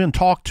 I've even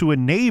talked to a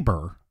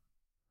neighbor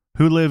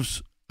who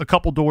lives a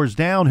couple doors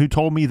down who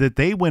told me that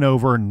they went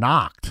over and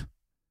knocked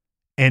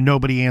and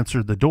nobody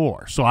answered the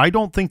door. So I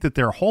don't think that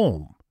they're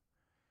home.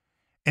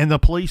 And the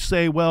police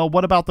say, well,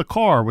 what about the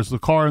car? Was the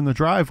car in the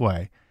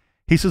driveway?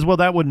 He says, well,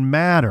 that wouldn't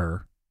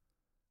matter.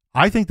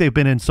 I think they've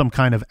been in some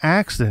kind of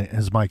accident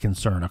is my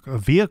concern, a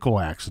vehicle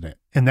accident.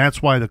 And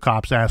that's why the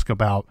cops ask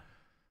about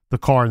the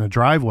car in the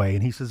driveway.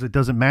 And he says it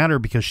doesn't matter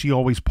because she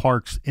always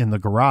parks in the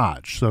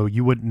garage. So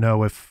you wouldn't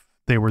know if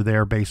they were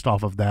there based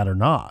off of that or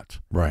not.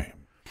 Right.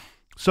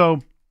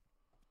 So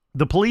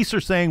the police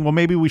are saying, well,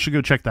 maybe we should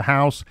go check the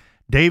house.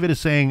 David is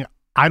saying,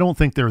 I don't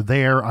think they're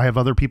there. I have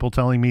other people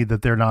telling me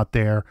that they're not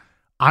there.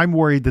 I'm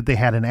worried that they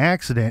had an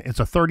accident. It's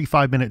a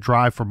 35-minute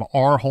drive from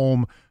our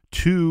home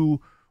to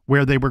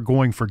where they were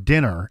going for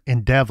dinner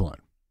in Devlin.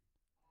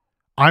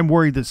 I'm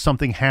worried that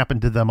something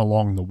happened to them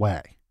along the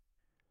way.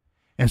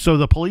 And so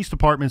the police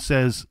department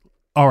says,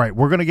 all right,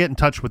 we're going to get in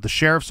touch with the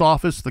sheriff's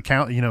office, the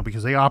county,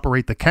 because they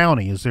operate the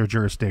county as their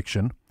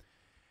jurisdiction.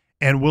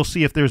 And we'll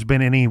see if there's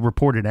been any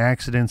reported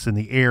accidents in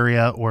the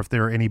area or if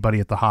there are anybody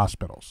at the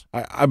hospitals.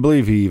 I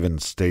believe he even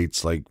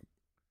states, like,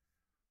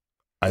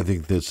 I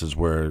think this is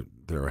where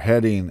they're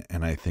heading,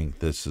 and I think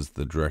this is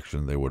the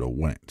direction they would have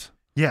went.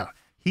 Yeah.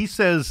 He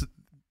says,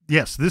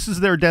 yes, this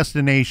is their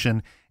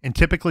destination. And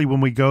typically when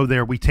we go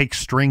there, we take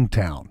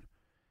Stringtown.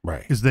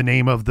 Right. Is the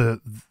name of the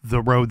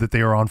road that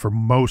they are on for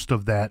most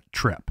of that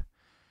trip.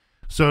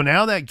 So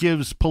now that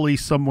gives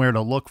police somewhere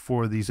to look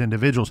for these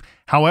individuals.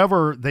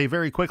 However, they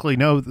very quickly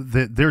know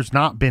that there's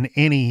not been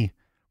any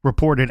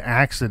reported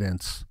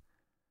accidents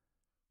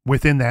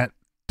within that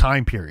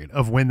time period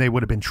of when they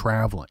would have been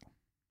traveling.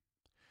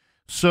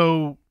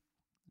 So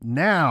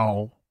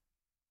now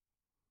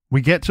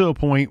we get to a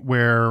point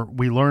where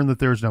we learn that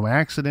there's no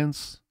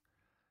accidents.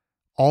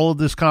 All of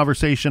this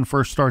conversation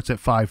first starts at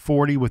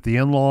 5:40 with the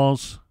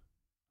in-laws.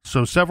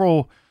 So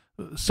several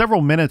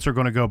minutes are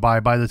going to go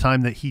by the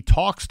time that he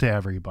talks to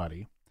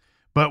everybody.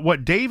 But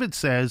what David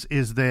says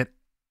is that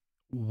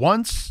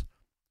once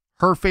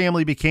her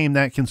family became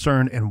that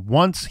concerned and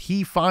once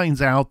he finds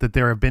out that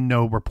there have been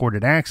no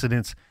reported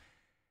accidents,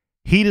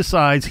 he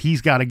decides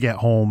he's got to get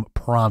home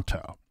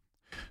pronto.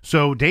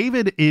 So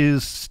David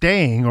is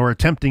staying or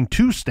attempting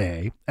to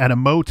stay at a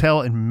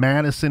motel in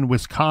Madison,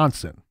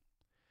 Wisconsin.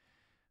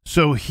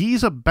 So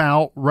he's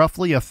about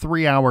roughly a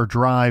 3-hour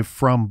drive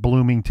from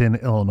Bloomington,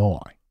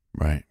 Illinois.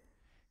 Right.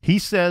 He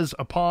says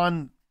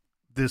upon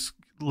this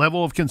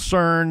level of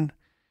concern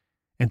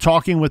and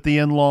talking with the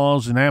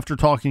in-laws and after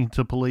talking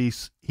to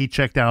police, he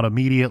checked out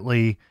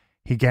immediately.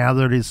 He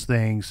gathered his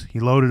things. He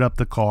loaded up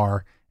the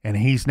car and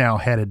he's now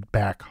headed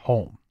back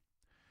home.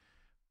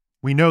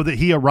 We know that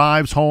he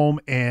arrives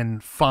home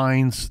and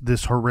finds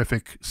this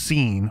horrific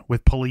scene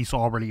with police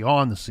already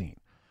on the scene.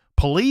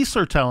 Police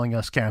are telling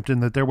us,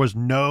 Captain, that there was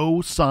no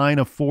sign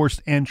of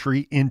forced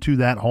entry into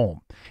that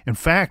home. In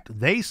fact,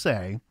 they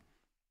say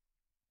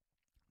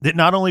that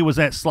not only was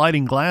that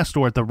sliding glass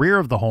door at the rear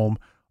of the home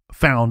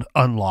found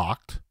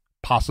unlocked,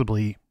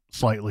 possibly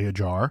slightly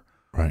ajar,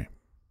 right,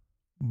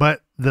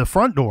 but the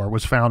front door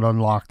was found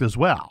unlocked as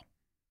well.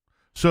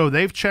 So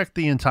they've checked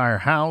the entire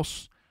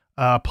house.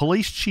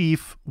 Police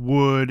chief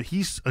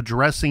he's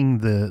addressing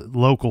the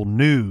local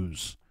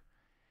news,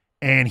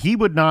 and he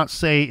would not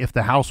say if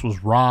the house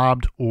was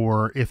robbed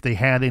or if they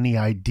had any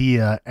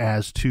idea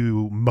as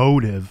to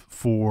motive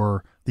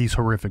for these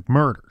horrific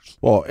murders.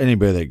 Well,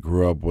 anybody that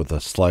grew up with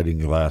a sliding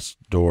glass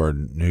door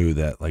knew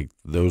that, like,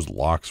 those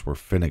locks were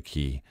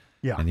finicky.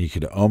 Yeah. And you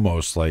could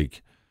almost,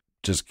 like,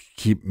 just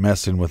keep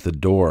messing with the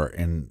door,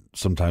 and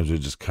sometimes it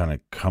would just kind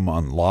of come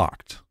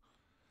unlocked.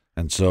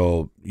 And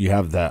so you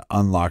have that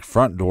unlocked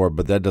front door,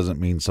 but that doesn't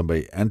mean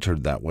somebody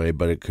entered that way,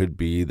 but it could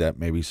be that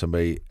maybe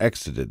somebody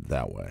exited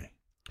that way.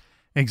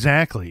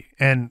 Exactly.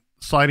 And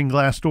sliding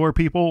glass door,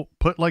 people,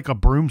 put like a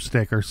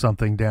broomstick or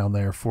something down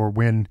there for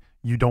when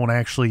you don't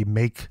actually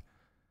make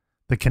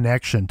the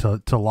connection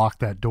to lock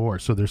that door.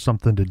 So there's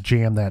something to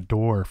jam that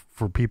door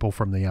for people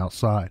from the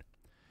outside.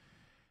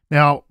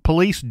 Now,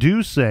 police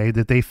do say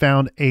that they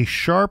found a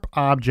sharp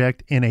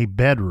object in a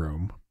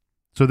bedroom.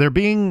 So they're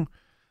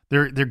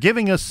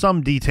giving us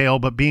some detail,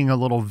 but being a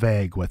little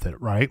vague with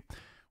it, right?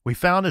 We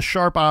found a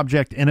sharp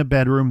object in a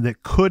bedroom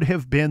that could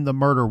have been the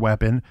murder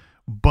weapon,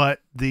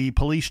 but the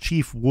police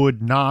chief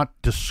would not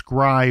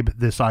describe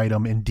this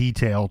item in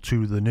detail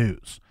to the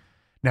news.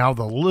 Now,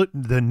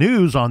 the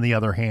news, on the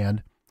other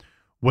hand,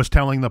 was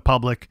telling the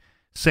public,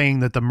 saying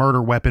that the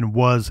murder weapon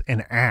was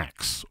an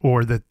axe,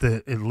 or that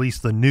at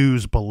least the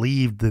news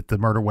believed that the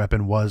murder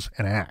weapon was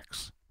an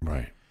axe.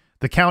 Right.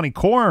 The county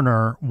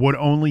coroner would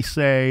only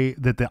say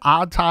that the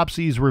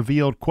autopsies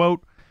revealed,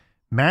 quote,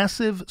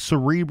 massive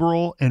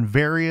cerebral and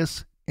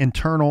various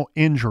internal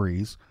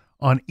injuries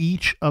on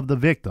each of the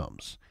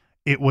victims.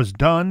 It was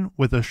done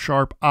with a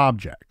sharp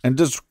object. And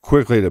just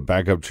quickly to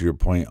back up to your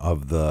point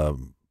of the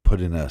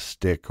putting a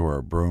stick or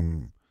a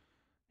broom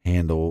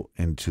handle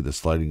into the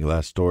sliding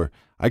glass door,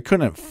 I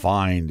couldn't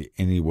find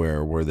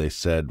anywhere where they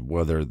said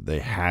whether they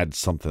had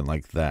something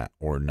like that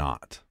or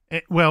not.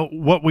 Well,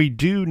 what we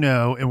do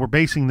know, and we're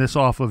basing this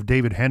off of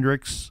David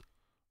Hendricks'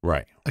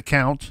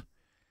 account,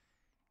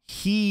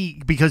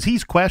 because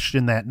he's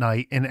questioned that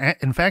night, and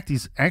in fact,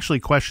 he's actually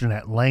questioned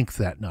at length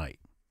that night,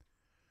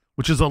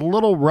 which is a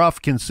little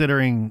rough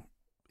considering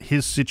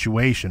his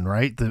situation,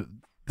 right?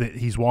 That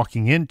he's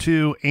walking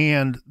into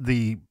and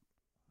the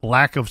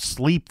lack of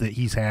sleep that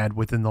he's had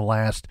within the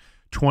last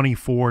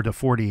 24 to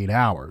 48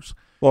 hours.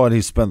 Well, and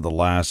he spent the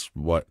last,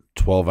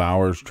 12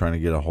 hours trying to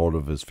get a hold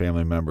of his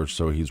family members,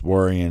 so he's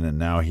worrying, and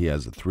now he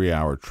has a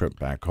 3-hour trip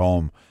back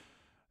home.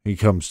 He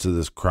comes to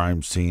this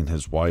crime scene.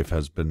 His wife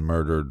has been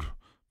murdered,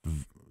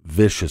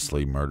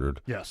 viciously murdered.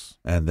 Yes.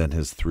 And then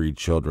his 3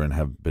 children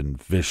have been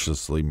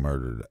viciously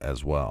murdered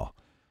as well.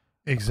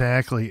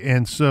 Exactly.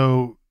 And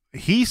so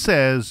he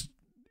says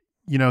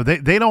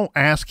they don't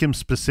ask him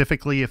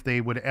specifically if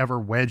they would ever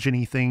wedge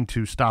anything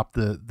to stop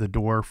the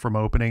door from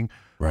opening.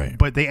 Right.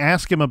 But they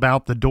ask him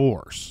about the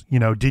doors.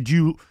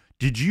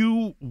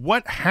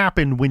 What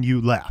happened when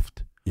you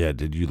left? Yeah.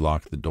 Did you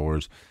lock the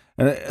doors?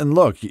 And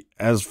look,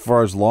 as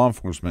far as law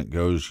enforcement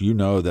goes,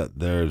 that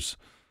there's,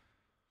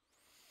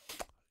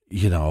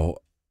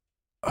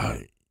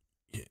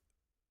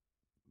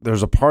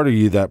 there's a part of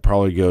you that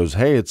probably goes,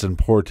 hey, it's in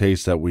poor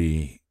taste that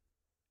we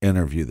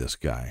interview this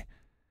guy,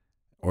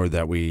 or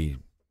that we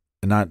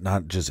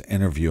not just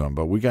interview him,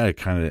 but we got to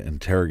kind of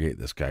interrogate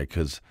this guy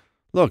because,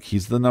 look,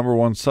 he's the number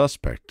one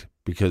suspect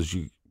because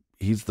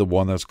he's the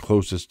one that's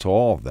closest to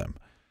all of them.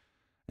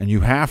 And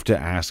you have to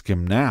ask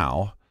him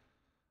now,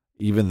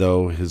 even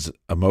though his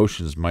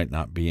emotions might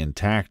not be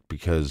intact,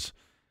 because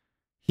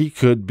he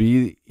could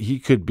be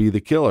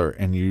the killer,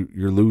 and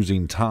you're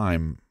losing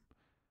time.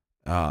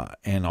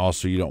 And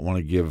also you don't want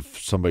to give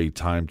somebody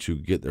time to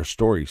get their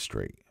story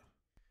straight.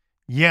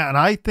 Yeah, and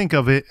I think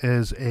of it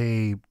as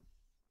a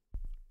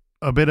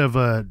bit of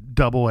a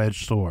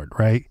double-edged sword,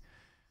 right?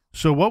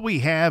 So what we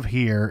have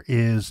here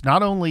is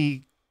not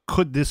only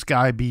could this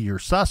guy be your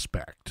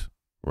suspect,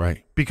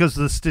 right? Because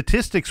the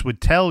statistics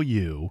would tell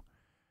you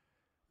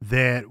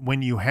that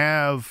when you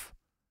have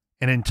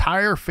an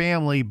entire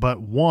family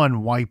but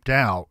one wiped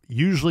out,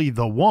 usually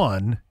the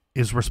one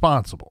is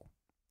responsible.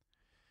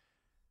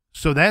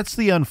 So that's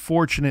the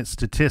unfortunate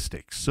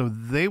statistics. So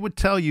they would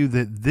tell you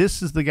that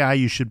this is the guy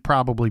you should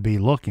probably be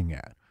looking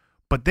at.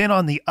 But then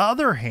on the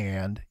other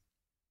hand,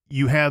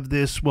 you have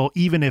this, well,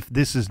 even if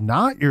this is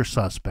not your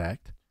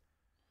suspect,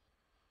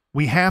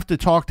 we have to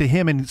talk to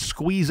him and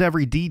squeeze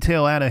every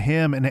detail out of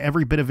him and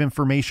every bit of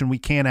information we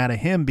can out of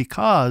him,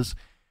 because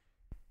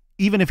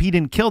even if he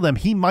didn't kill them,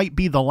 he might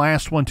be the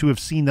last one to have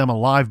seen them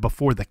alive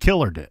before the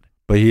killer did.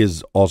 But he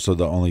is also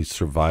the only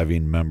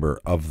surviving member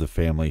of the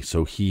family,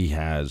 so he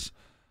has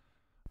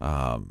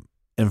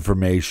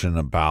information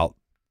about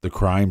the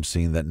crime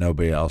scene that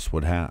nobody else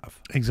would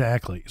have.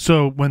 Exactly.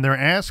 So when they're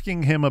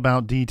asking him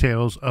about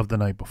details of the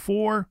night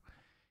before,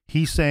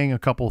 he's saying a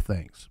couple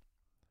things.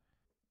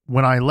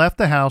 When I left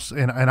the house,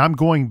 and I'm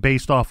going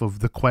based off of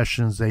the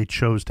questions they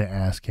chose to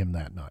ask him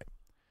that night.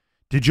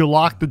 Did you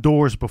lock the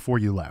doors before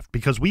you left?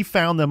 Because we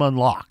found them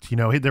unlocked.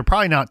 They're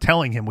probably not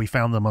telling him we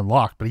found them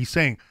unlocked, but he's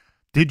saying,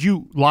 did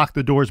you lock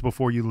the doors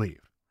before you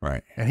leave?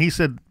 Right. And he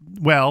said,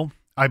 well,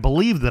 I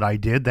believe that I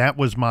did. That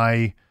was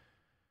my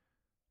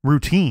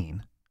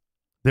routine,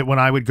 that when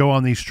I would go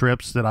on these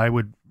trips, that I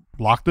would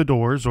lock the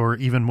doors, or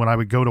even when I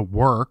would go to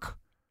work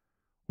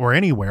or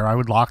anywhere, I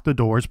would lock the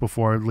doors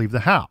before I would leave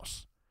the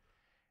house.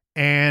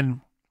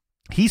 And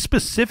he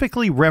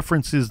specifically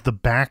references the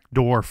back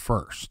door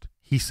first.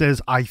 He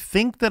says, I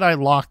think that I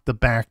locked the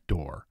back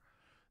door.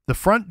 The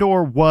front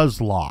door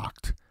was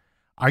locked.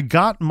 I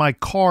got in my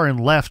car and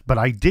left, but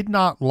I did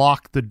not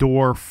lock the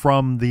door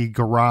from the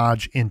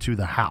garage into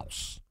the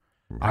house.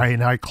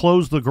 I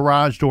closed the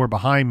garage door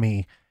behind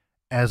me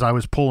as I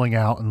was pulling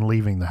out and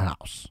leaving the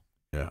house.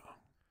 Yeah.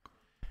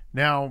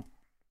 Now,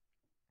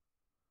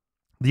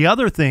 the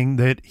other thing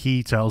that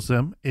he tells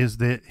them is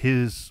that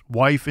his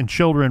wife and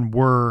children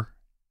were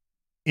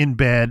in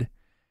bed,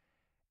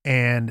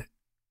 and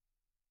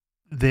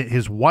that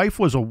his wife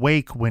was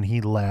awake when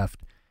he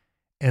left,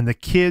 and the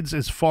kids,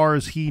 as far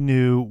as he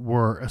knew,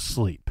 were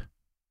asleep.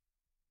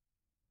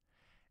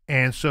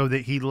 And so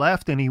that he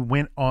left and he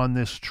went on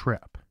this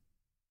trip.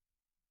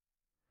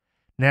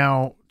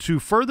 Now, to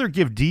further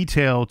give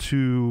detail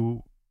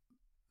to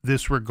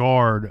this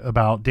regard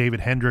about David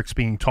Hendricks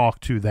being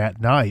talked to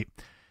that night,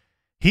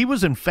 he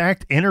was in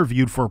fact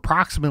interviewed for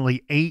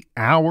approximately 8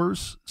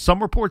 hours.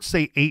 Some reports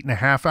say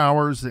 8.5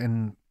 hours,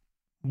 and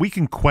we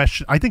can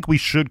question, I think we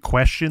should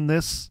question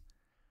this,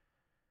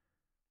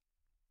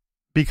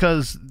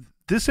 because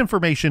this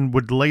information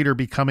would later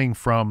be coming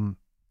from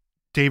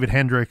David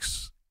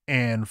Hendricks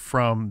and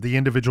from the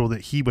individual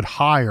that he would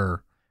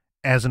hire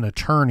as an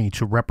attorney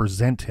to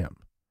represent him.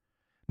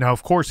 Now,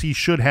 of course, he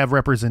should have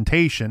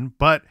representation,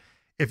 but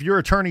if your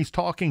attorney's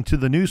talking to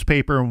the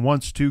newspaper and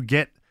wants to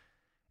get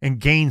and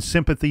gain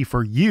sympathy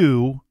for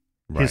you,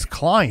 right, his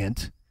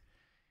client,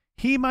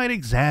 he might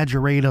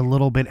exaggerate a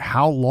little bit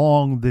how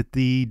long that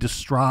the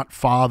distraught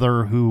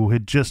father who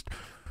had just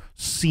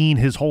seen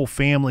his whole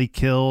family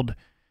killed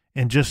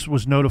and just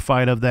was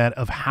notified of that,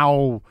 of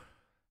how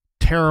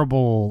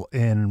terrible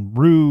and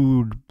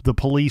rude the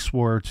police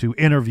were to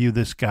interview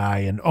this guy.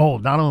 And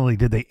not only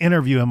did they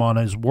interview him on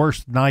his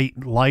worst night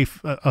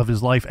of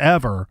his life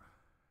ever,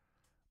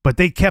 but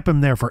they kept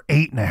him there for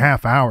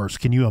 8.5 hours.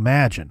 Can you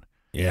imagine?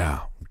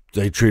 Yeah.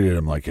 They treated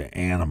him like an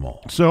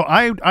animal. So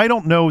I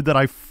don't know that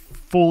I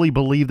fully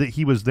believe that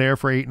he was there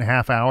for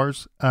 8.5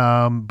 hours.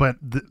 But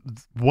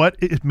what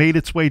it made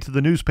its way to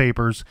the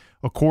newspapers,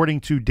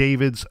 according to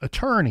David's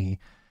attorney,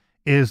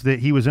 is that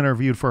he was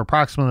interviewed for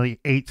approximately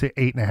 8 to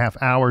 8.5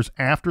 hours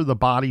after the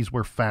bodies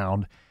were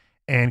found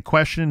and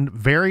questioned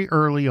very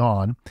early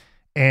on.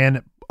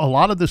 And a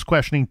lot of this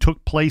questioning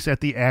took place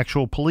at the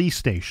actual police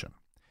station.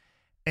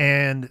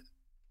 And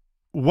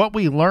what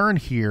we learn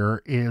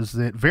here is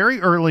that very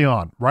early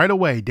on, right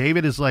away,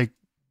 David is like,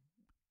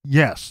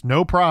 yes,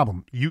 no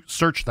problem. You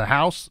search the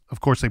house.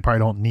 Of course, they probably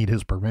don't need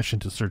his permission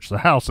to search the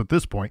house at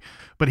this point,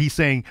 but he's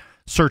saying,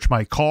 search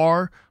my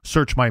car,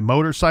 search my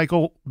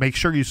motorcycle, make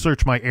sure you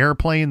search my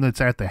airplane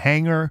that's at the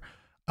hangar.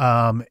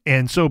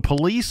 And so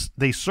police,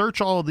 they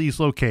search all of these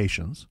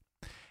locations.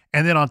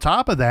 And then on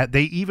top of that,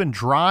 they even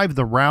drive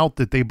the route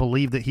that they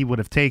believe that he would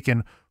have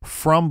taken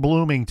from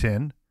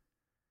Bloomington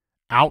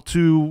out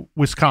to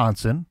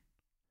Wisconsin.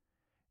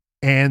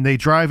 And they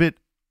drive it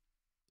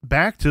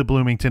back to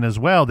Bloomington as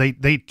well.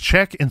 They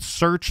check and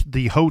search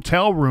the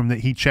hotel room that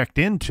he checked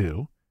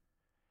into.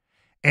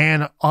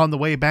 And on the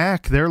way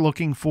back, they're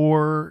looking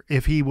for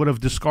if he would have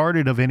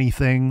discarded of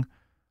anything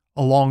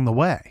along the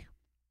way.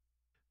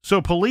 So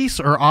police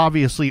are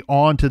obviously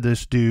on to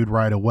this dude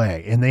right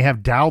away, and they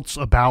have doubts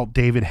about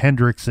David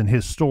Hendricks and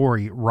his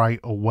story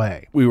right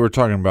away. We were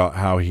talking about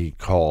how he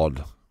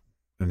called,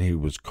 and he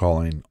was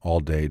calling all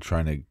day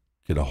trying to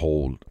get a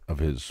hold of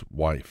his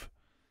wife,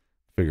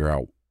 figure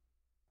out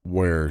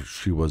where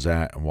she was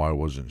at and why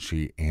wasn't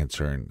she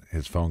answering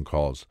his phone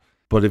calls.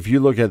 But if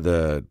you look at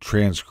the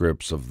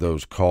transcripts of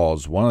those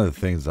calls, one of the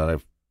things that I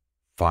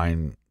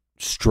find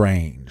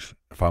strange,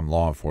 if I'm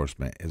law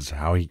enforcement, is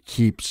how he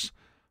keeps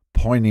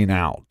pointing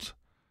out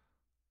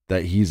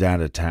that he's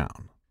out of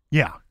town.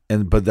 Yeah.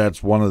 But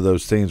that's one of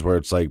those things where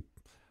it's like,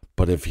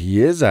 but if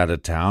he is out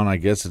of town, I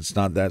guess it's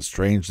not that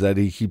strange that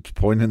he keeps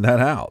pointing that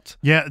out.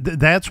 Yeah,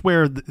 that's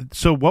where.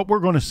 So what we're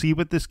going to see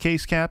with this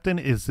case, Captain,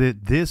 is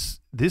that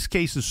this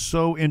case is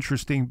so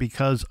interesting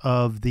because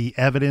of the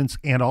evidence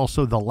and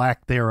also the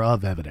lack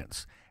thereof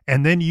evidence.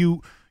 And then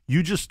you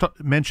just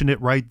mentioned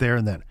it right there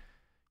and then.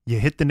 You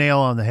hit the nail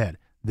on the head.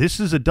 This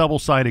is a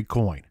double-sided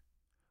coin.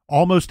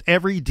 Almost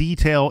every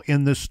detail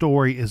in this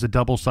story is a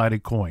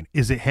double-sided coin.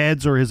 Is it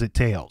heads or is it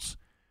tails?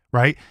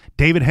 Right?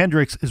 David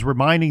Hendricks is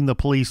reminding the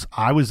police,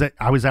 I was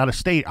out of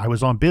state. I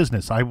was on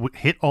business. I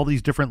hit all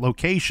these different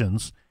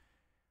locations.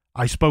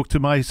 I spoke to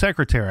my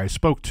secretary. I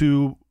spoke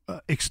to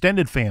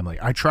extended family.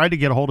 I tried to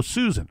get a hold of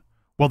Susan.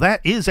 Well,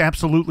 that is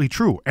absolutely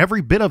true.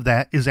 Every bit of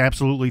that is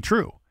absolutely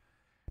true.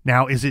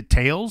 Now, is it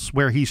tails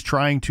where he's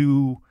trying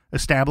to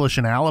establish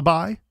an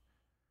alibi?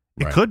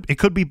 Right. It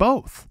could be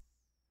both.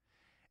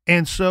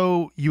 And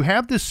so you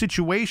have this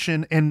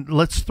situation, and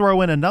let's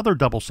throw in another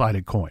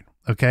double-sided coin,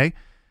 okay?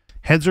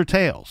 Heads or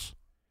tails.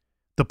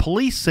 The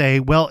police say,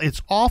 well,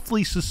 it's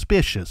awfully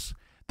suspicious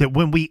that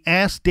when we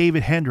asked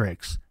David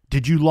Hendricks,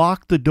 did you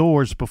lock the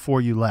doors before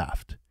you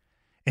left?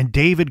 And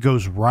David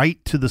goes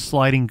right to the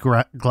sliding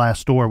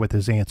glass door with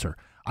his answer.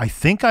 I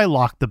think I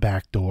locked the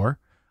back door.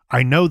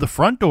 I know the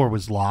front door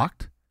was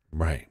locked.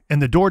 Right.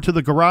 And the door to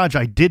the garage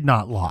I did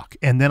not lock.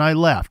 And then I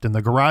left, and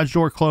the garage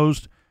door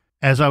closed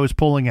as I was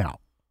pulling out.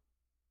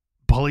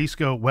 Police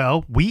go,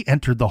 well, we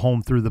entered the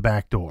home through the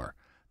back door.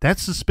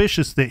 That's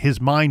suspicious that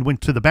his mind went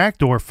to the back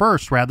door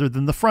first rather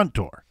than the front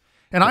door.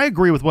 And I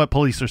agree with what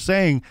police are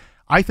saying.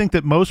 I think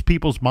that most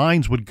people's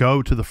minds would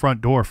go to the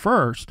front door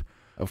first.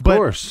 Of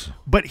course.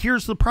 But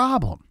here's the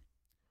problem.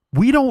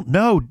 We don't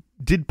know.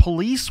 Did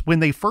police,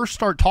 when they first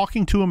start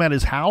talking to him at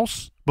his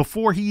house,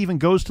 before he even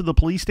goes to the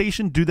police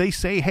station, do they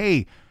say,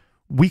 hey,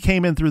 we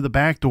came in through the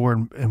back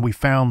door and we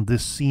found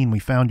this scene. We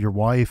found your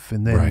wife.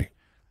 And then, right.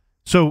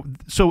 So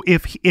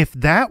if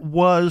that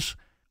was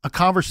a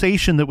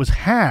conversation that was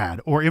had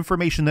or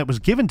information that was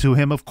given to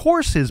him, of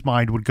course his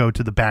mind would go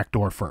to the back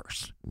door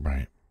first.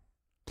 Right.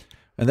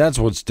 And that's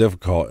what's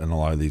difficult in a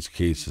lot of these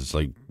cases.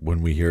 Like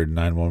when we hear a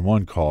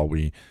 911 call,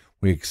 we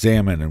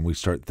examine and we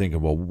start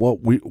thinking, well,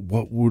 what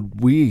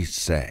would we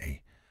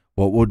say?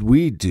 What would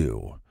we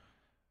do?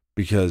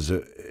 Because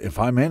if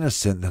I'm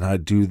innocent, then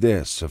I'd do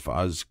this. If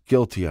I was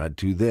guilty, I'd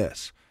do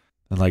this.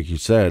 And like you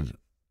said,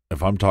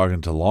 if I'm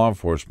talking to law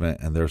enforcement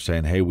and they're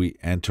saying, hey, we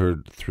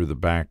entered through the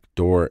back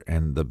door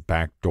and the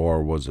back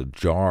door was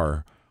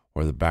ajar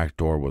or the back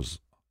door was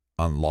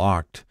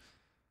unlocked,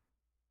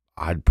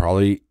 I'd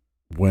probably,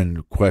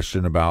 when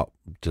questioned about,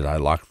 did I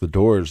lock the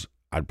doors,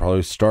 I'd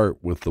probably start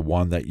with the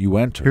one that you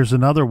entered. Here's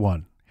another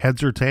one.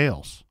 Heads or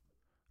tails.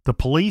 The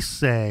police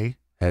say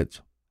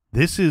heads.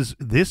 This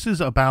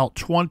is about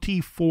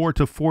 24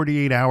 to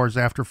 48 hours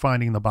after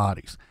finding the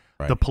bodies.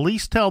 Right. The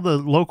police tell the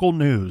local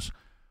news,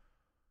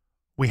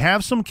 we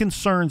have some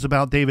concerns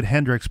about David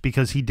Hendricks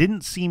because he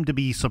didn't seem to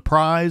be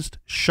surprised,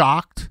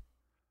 shocked,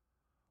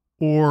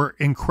 or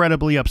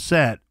incredibly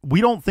upset.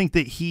 We don't think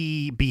that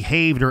he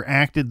behaved or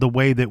acted the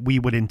way that we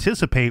would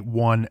anticipate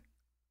one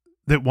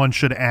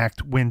should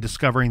act when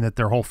discovering that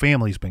their whole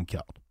family's been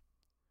killed.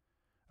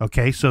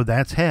 Okay, so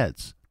that's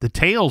heads. The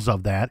tails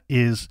of that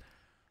is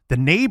the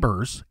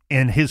neighbors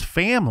and his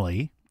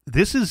family.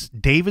 This is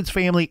David's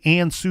family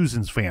and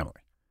Susan's family.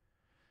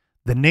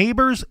 The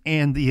neighbors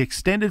and the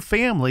extended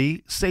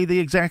family say the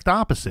exact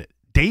opposite.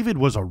 David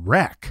was a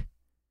wreck.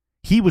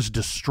 He was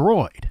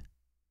destroyed.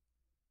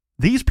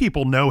 These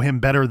people know him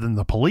better than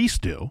the police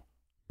do.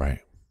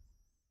 Right.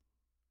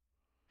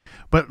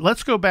 But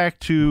let's go back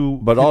to...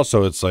 But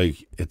also,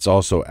 it's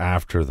also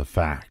after the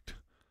fact.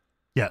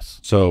 Yes.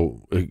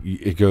 So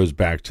it goes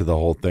back to the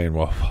whole thing.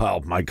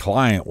 Well, my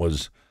client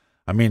was,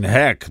 I mean,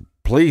 heck,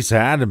 police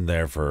had him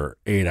there for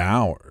 8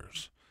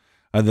 hours.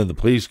 And then the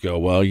police go,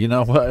 well, you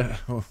know what?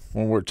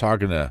 When we're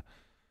talking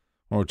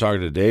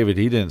to David,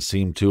 he didn't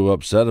seem too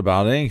upset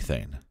about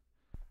anything.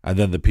 And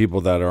then the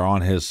people that are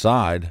on his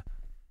side,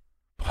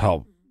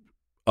 well,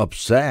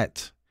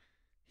 upset.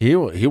 He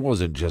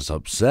wasn't just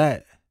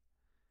upset.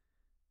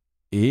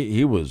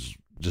 He was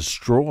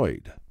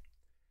destroyed.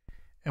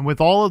 And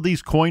with all of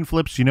these coin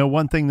flips,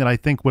 one thing that I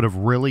think would have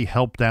really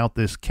helped out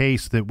this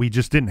case that we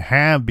just didn't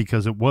have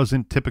because it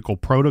wasn't typical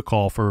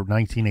protocol for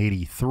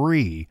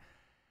 1983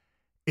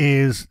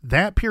 is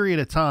that period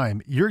of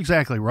time. You're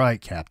exactly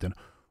right, Captain.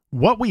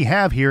 What we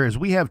have here is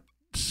we have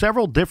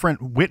several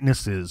different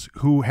witnesses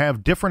who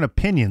have different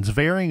opinions,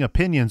 varying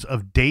opinions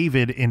of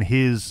David in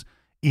his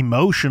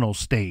emotional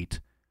state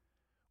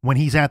when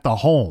he's at the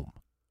home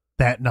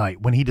that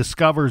night, when he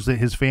discovers that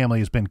his family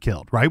has been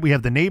killed, right? We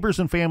have the neighbors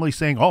and family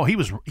saying, oh, he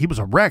was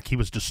a wreck. He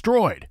was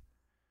destroyed.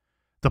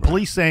 The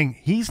police saying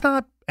he's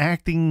not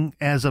acting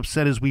as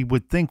upset as we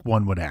would think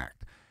one would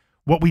act.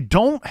 What we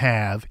don't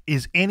have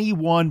is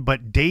anyone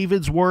but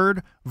David's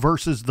word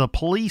versus the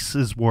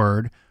police's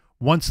word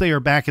once they are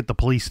back at the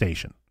police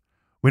station.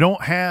 We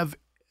don't have.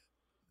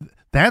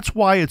 That's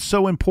why it's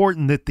so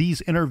important that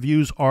these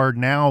interviews are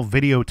now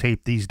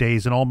videotaped these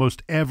days in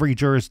almost every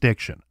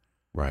jurisdiction.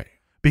 Right.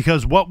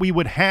 Because what we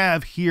would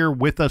have here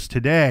with us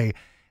today,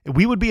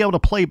 we would be able to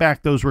play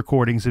back those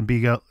recordings and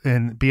be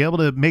able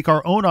to make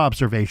our own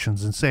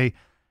observations and say,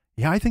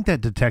 yeah, I think that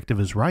detective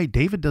is right.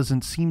 David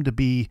doesn't seem to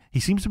be, he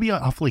seems to be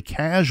awfully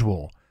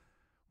casual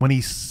when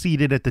he's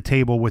seated at the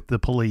table with the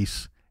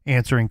police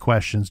answering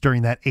questions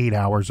during that 8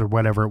 hours or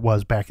whatever it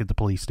was back at the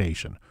police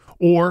station.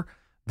 Or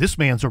this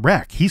man's a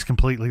wreck. He's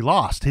completely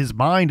lost. His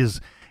mind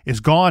is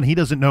gone. He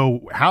doesn't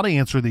know how to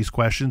answer these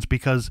questions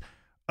because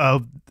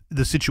of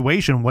the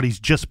situation, what he's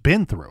just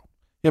been through.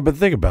 Yeah, but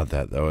think about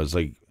that, though. It's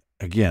like,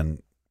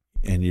 again,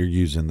 and you're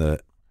using the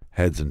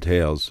heads and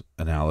tails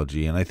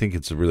analogy, and I think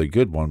it's a really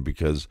good one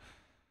because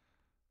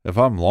if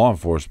I'm law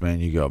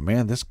enforcement, you go,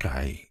 man, this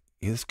guy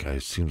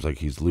seems like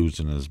he's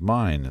losing his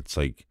mind. It's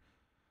like,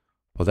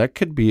 well, that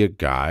could be a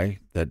guy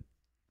that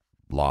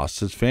lost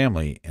his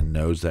family and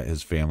knows that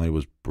his family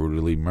was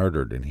brutally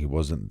murdered, and he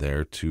wasn't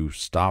there to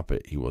stop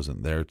it. He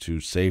wasn't there to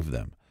save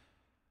them.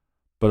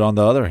 But on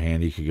the other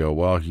hand, you could go,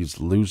 well, he's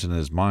losing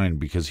his mind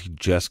because he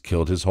just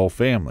killed his whole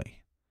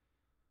family.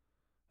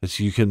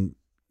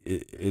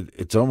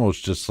 It's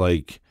almost just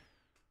like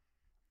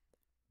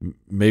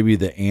maybe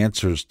the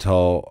answers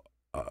tell,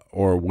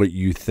 or what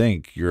you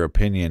think, your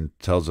opinion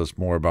tells us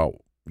more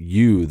about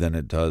you than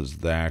it does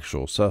the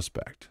actual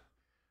suspect.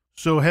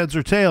 So heads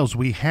or tails,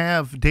 we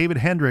have David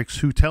Hendricks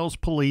who tells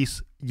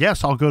police,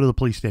 yes, I'll go to the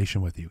police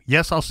station with you.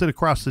 Yes, I'll sit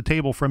across the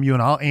table from you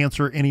and I'll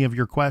answer any of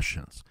your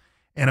questions.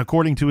 And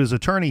according to his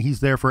attorney,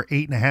 he's there for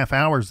 8.5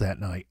 hours that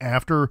night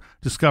after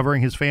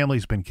discovering his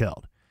family's been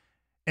killed.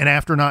 And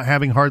after not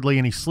having hardly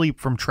any sleep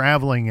from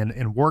traveling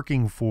and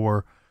working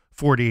for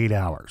 48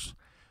 hours.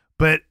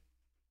 But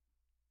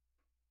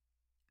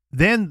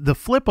then the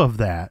flip of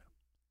that,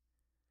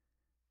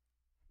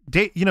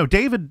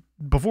 David,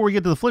 before we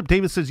get to the flip,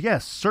 David says,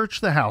 yes, search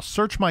the house,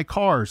 search my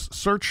cars,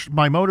 search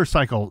my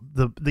motorcycle,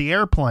 the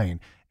airplane,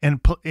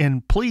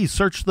 and please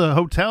search the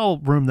hotel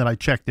room that I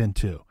checked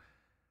into.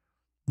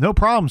 No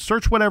problem.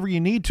 Search whatever you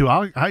need to.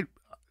 I'm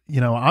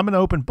an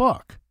open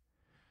book.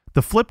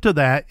 The flip to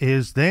that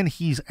is then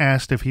he's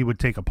asked if he would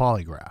take a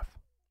polygraph.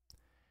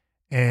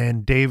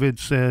 And David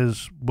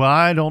says, well,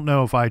 I don't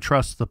know if I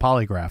trust the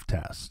polygraph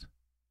test.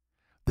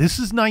 This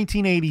is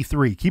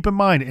 1983. Keep in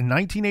mind, in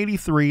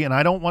 1983, and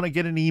I don't want to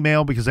get an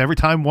email because every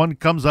time one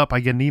comes up, I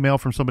get an email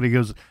from somebody who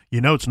goes,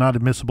 it's not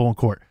admissible in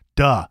court.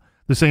 Duh.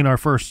 This ain't our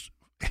first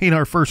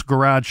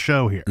garage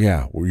show here.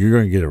 Yeah, well, you're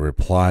going to get a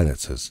reply that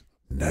says,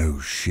 no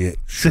shit,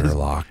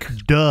 Sherlock.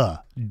 Duh.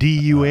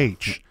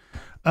 D-U-H.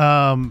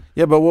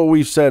 Yeah, but what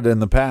we've said in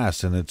the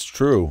past, and it's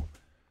true,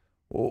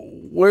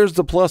 where's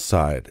the plus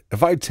side?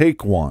 If I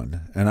take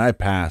one and I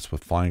pass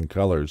with flying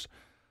colors,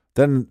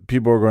 then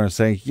people are going to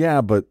say, yeah,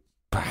 but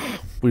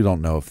we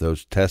don't know if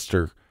those tests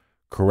are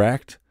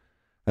correct.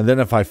 And then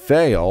if I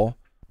fail,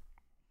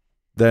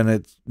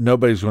 then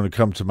nobody's going to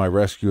come to my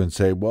rescue and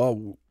say,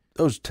 well,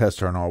 those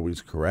tests aren't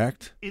always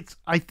correct.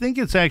 I think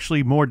it's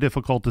actually more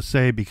difficult to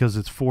say because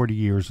it's 40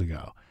 years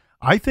ago.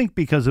 I think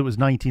because it was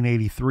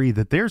 1983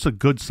 that there's a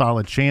good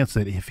solid chance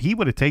that if he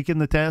would have taken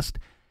the test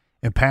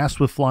and passed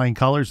with flying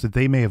colors, that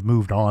they may have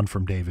moved on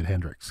from David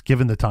Hendricks,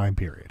 given the time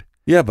period.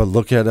 Yeah, but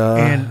look at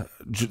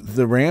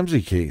the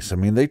Ramsey case. I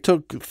mean, they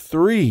took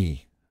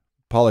 3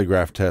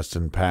 polygraph tests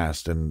and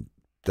passed, and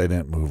they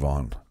didn't move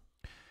on.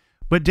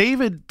 But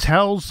David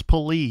tells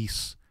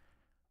police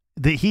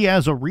that he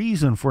has a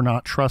reason for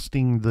not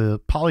trusting the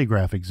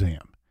polygraph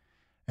exam.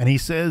 And he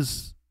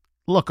says,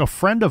 look, a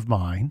friend of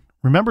mine,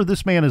 remember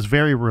this man is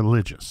very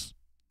religious,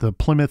 the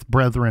Plymouth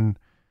Brethren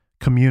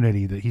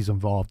community that he's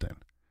involved in.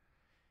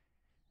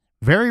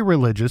 very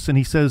religious, and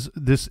he says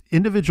this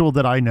individual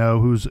that I know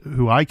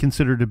who I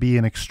consider to be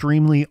an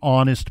extremely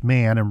honest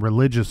man and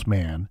religious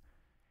man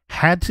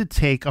had to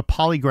take a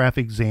polygraph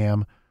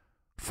exam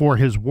for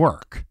his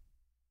work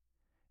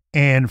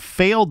and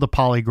failed the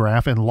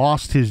polygraph and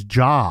lost his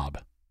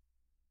job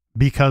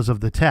because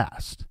of the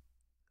test,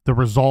 the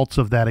results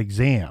of that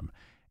exam.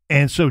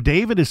 And so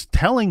David is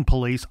telling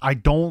police, I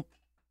don't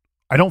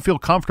feel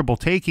comfortable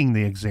taking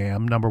the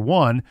exam, number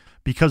one,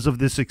 because of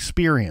this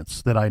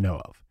experience that I know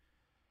of.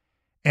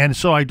 And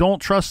so I don't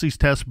trust these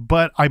tests,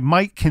 but I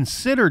might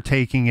consider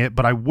taking it,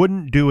 but I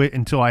wouldn't do it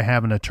until I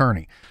have an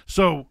attorney.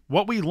 So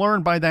what we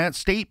learned by that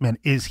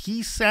statement is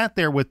he sat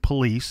there with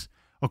police,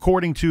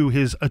 according to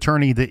his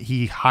attorney that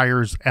he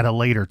hires at a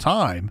later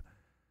time,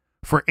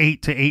 for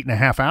 8 to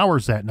 8.5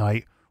 hours that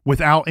night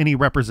without any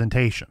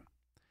representation.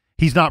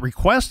 He's not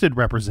requested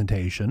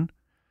representation,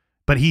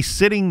 but he's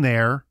sitting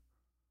there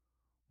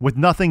with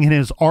nothing in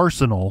his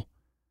arsenal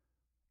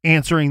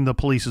answering the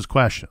police's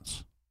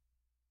questions.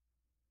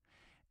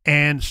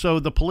 And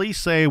so the police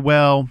say,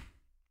 well,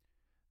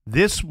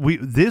 this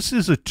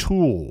is a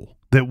tool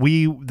that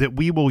we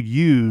will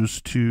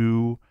use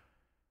to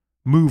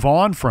move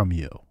on from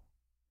you.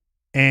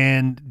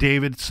 And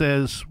David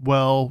says,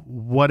 well,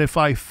 what if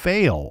I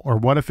fail? Or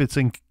what if it's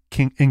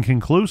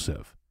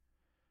inconclusive?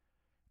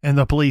 And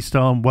the police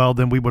tell him, well,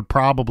 then we would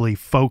probably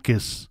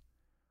focus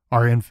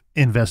our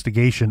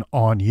investigation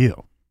on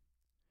you.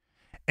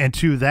 And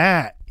to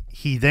that,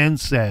 he then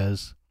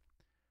says,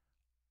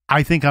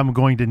 I think I'm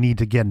going to need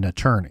to get an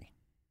attorney,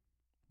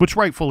 which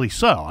rightfully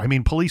so. I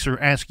mean, police are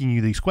asking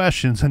you these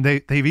questions, and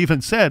they've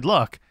even said,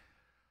 look,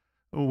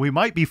 we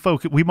might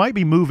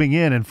be moving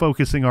in and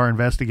focusing our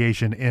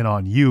investigation in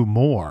on you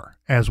more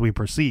as we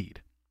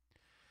proceed.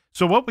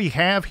 So what we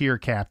have here,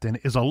 Captain,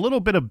 is a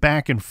little bit of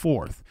back and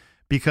forth,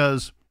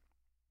 because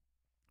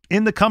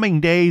in the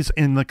coming days,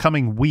 in the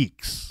coming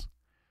weeks,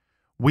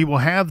 we will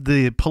have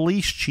the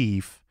police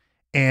chief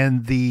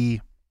and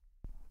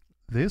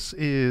this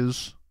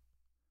is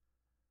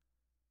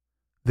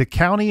the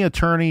county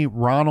attorney,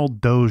 Ronald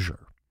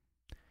Dozier.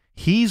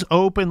 He's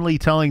openly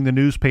telling the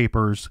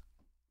newspapers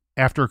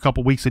after a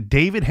couple weeks that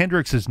David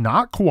Hendricks is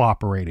not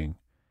cooperating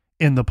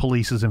in the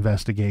police's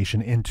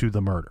investigation into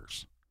the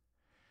murders.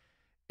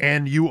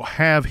 And you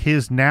have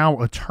his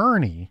now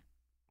attorney,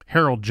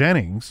 Harold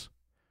Jennings,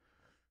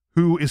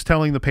 who is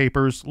telling the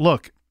papers,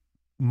 look,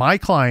 my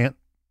client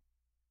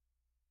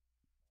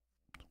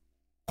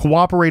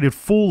cooperated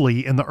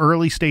fully in the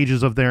early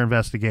stages of their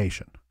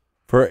investigation.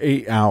 For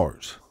 8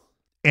 hours.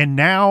 And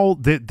now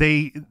that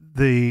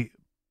the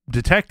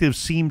detectives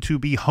seem to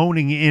be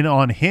honing in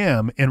on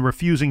him and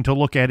refusing to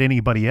look at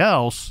anybody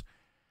else,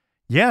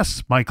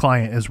 yes, my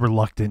client is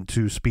reluctant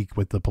to speak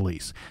with the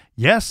police.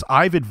 Yes,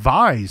 I've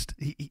advised.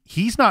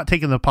 He's not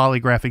taking the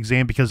polygraph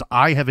exam because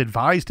I have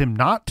advised him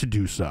not to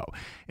do so.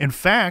 In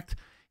fact,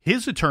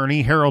 his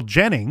attorney, Harold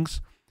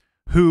Jennings,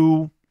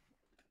 who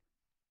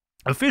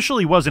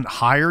officially wasn't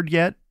hired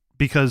yet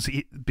because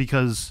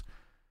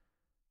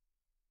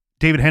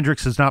David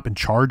Hendricks has not been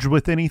charged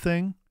with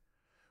anything,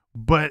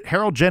 but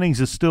Harold Jennings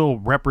is still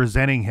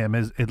representing him,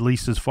 at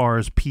least as far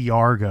as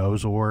PR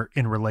goes or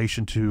in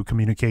relation to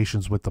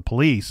communications with the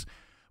police.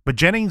 But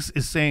Jennings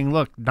is saying,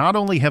 look, not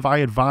only have I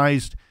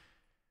advised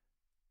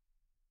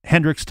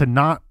Hendricks to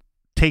not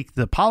take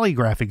the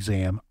polygraph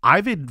exam,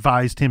 I've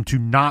advised him to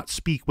not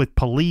speak with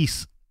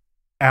police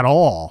at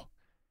all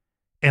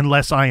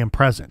unless I am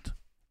present.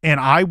 And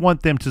I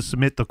want them to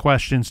submit the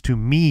questions to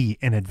me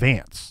in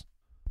advance.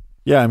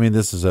 Yeah, I mean,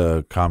 this is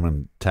a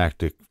common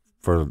tactic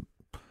for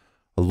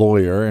a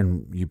lawyer,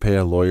 and you pay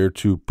a lawyer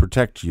to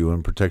protect you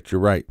and protect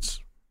your rights.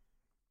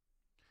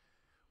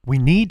 We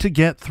need to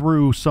get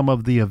through some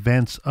of the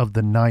events of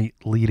the night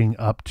leading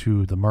up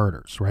to the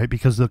murders, right?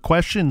 Because the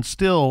question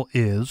still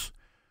is,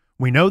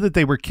 we know that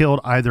they were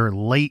killed either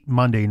late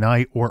Monday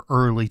night or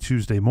early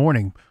Tuesday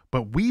morning,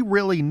 but we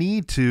really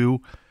need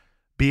to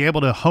be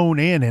able to hone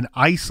in and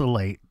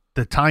isolate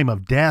the time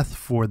of death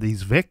for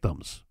these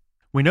victims.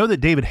 We know that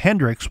David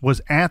Hendricks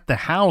was at the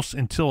house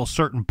until a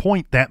certain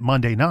point that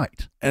Monday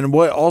night. And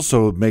what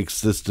also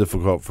makes this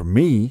difficult for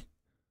me,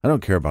 I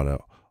don't care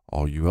about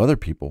all you other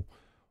people.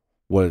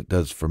 What it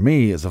does for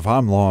me is if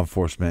I'm law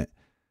enforcement,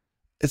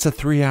 it's a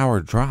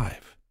 3-hour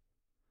drive.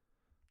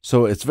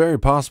 So it's very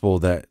possible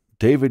that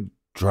David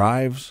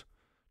drives,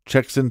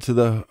 checks into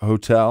the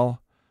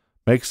hotel,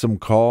 makes some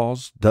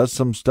calls, does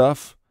some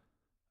stuff,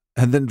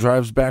 and then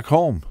drives back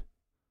home.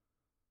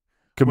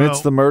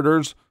 Commits the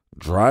murders,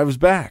 drives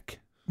back.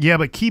 Yeah,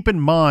 but keep in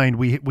mind,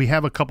 we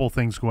have a couple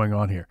things going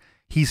on here.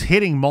 He's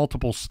hitting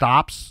multiple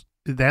stops.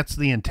 That's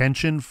the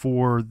intention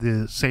for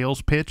the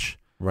sales pitch,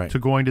 right, to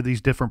going to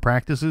these different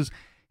practices.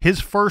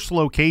 His first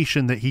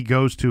location that he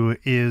goes to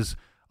is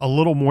a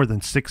little more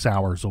than 6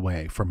 hours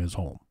away from his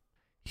home.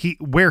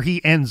 Where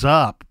he ends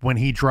up when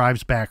he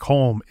drives back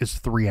home is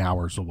 3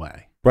 hours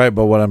away. Right,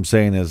 but what I'm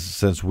saying is,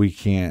 since we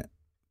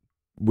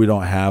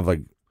don't have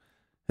a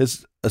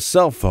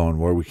cell phone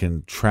where we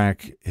can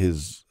track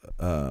his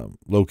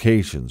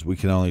locations. We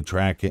can only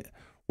track it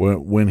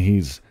when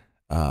he's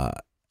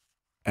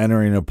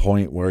entering a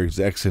point where he's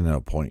exiting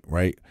a point,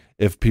 right?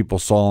 If people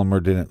saw him or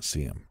didn't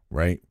see him,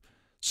 right?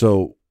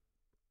 So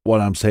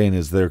what I'm saying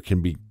is there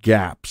can be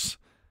gaps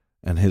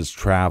in his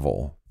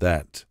travel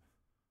that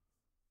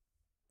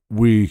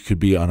we could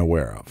be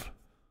unaware of.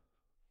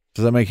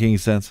 Does that make any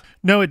sense?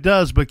 No, it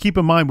does. But keep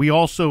in mind, we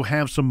also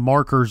have some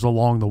markers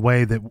along the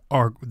way that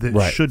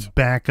Right. should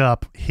back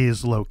up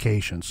his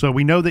location. So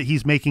we know that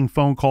he's making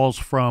phone calls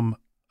from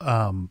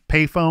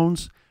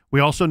payphones. We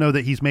also know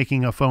that he's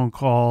making a phone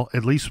call,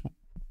 at least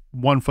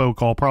one phone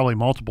call, probably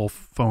multiple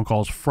phone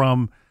calls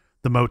from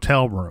the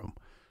motel room.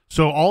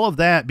 So all of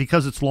that,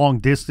 because it's long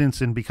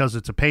distance and because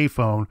it's a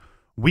payphone,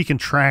 we can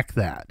track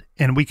that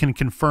and we can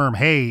confirm,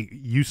 hey,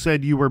 you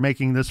said you were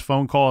making this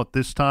phone call at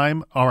this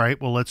time. All right,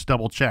 well, let's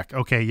double check.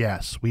 Okay,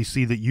 yes, we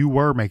see that you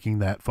were making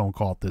that phone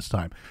call at this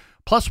time.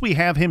 Plus, we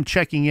have him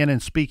checking in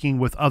and speaking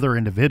with other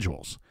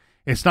individuals.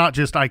 It's not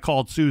just I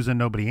called Susan,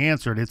 nobody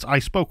answered. It's I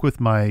spoke with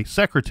my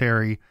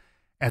secretary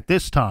at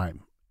this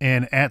time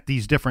and at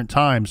these different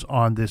times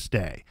on this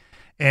day.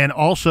 And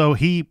also,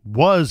 he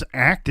was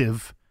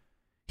active.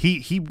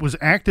 He was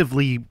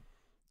actively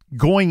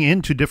going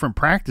into different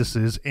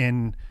practices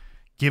and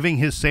giving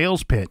his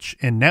sales pitch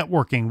and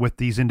networking with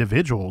these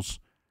individuals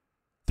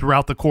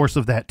throughout the course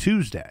of that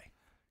Tuesday.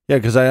 Yeah,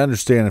 because I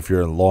understand if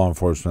you're in law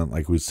enforcement,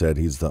 like we said,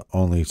 he's the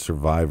only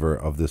survivor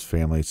of this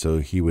family, so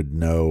he would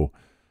know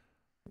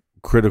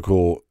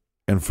critical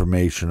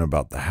information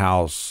about the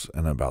house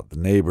and about the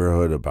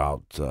neighborhood,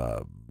 about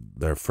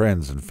their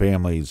friends and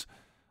families,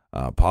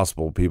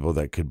 possible people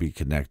that could be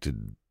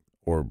connected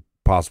or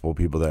possible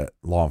people that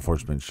law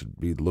enforcement should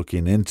be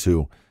looking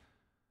into.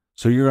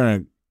 So you're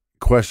going to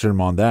question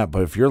him on that.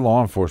 But if you're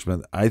law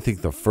enforcement, I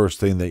think the first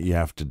thing that you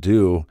have to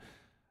do,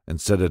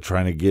 instead of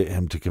trying to get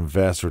him to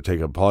confess or take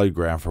a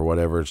polygraph or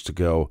whatever, is to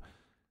go,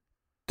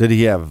 did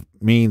he have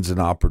means and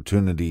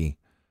opportunity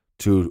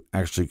to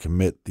actually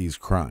commit these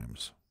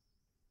crimes?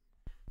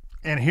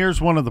 And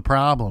here's one of the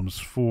problems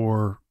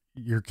for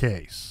your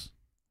case.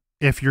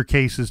 If your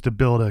case is to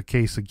build a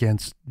case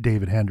against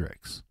David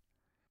Hendricks,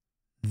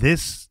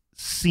 this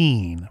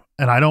scene,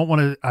 and I don't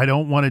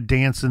want to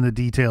dance in the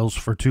details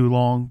for too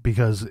long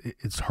because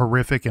it's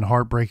horrific and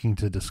heartbreaking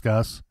to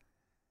discuss.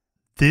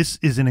 This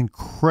is an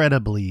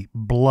incredibly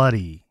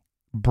bloody,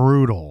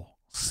 brutal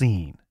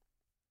scene.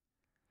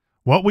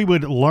 What we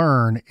would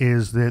learn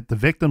is that the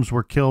victims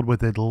were killed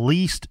with at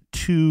least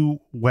 2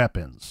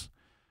 weapons,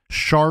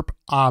 sharp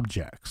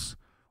objects.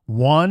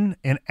 One,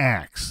 an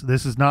axe.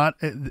 This is not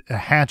a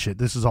hatchet.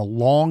 This is a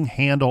long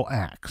handle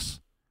axe.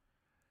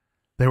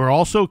 They were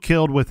also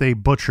killed with a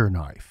butcher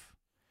knife.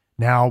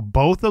 Now,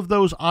 both of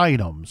those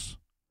items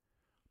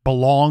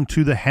belong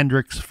to the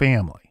Hendricks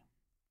family.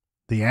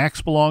 The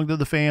axe belonged to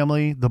the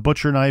family. The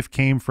butcher knife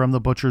came from the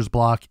butcher's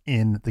block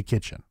in the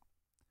kitchen.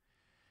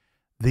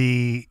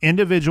 The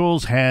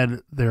individuals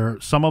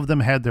some of them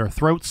had their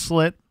throats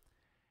slit,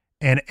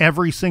 and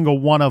every single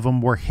one of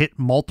them were hit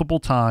multiple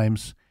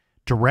times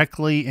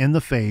directly in the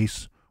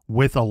face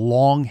with a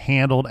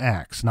long-handled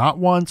axe. Not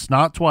once,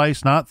 not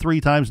twice, not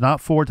 3 times,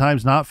 not 4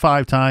 times, not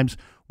 5 times.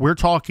 We're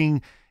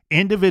talking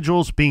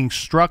individuals being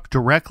struck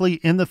directly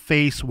in the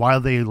face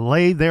while they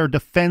lay there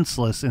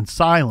defenseless and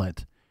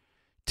silent,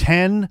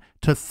 10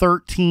 to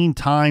 13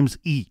 times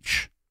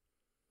each.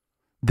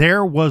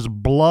 There was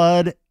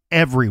blood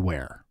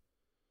everywhere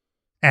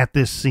at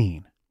this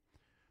scene.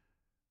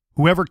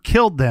 Whoever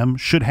killed them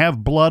should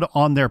have blood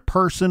on their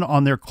person,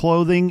 on their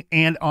clothing,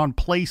 and on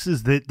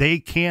places that they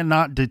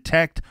cannot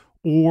detect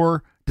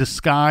or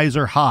disguise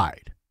or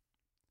hide.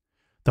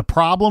 The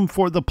problem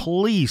for the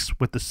police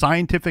with the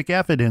scientific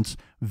evidence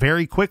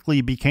very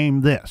quickly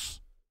became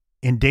this.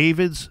 In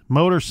David's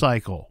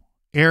motorcycle,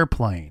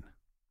 airplane,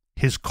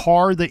 his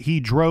car that he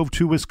drove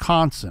to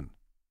Wisconsin,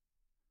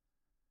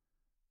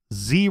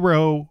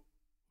 0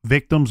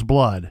 victims'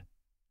 blood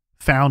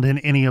found in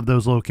any of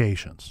those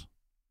locations.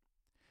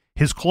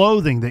 His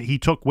clothing that he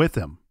took with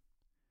him,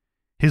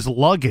 his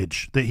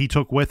luggage that he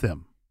took with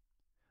him,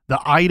 the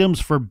items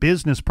for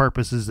business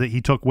purposes that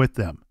he took with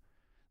them,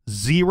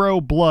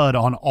 0 blood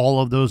on all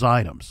of those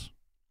items.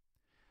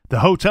 The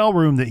hotel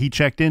room that he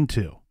checked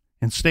into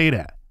and stayed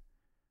at,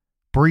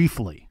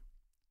 briefly,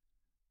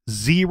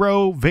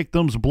 0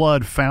 victims'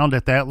 blood found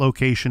at that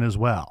location as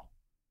well.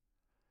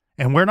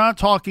 And we're not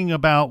talking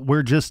about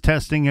we're just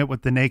testing it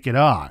with the naked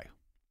eye.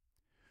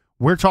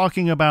 We're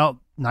talking about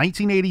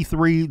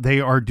 1983, they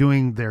are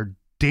doing their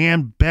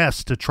damn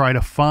best to try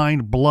to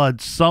find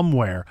blood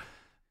somewhere.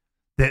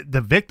 That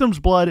the victim's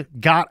blood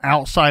got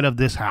outside of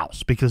this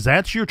house because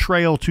that's your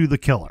trail to the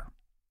killer.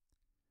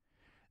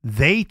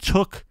 They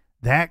took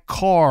that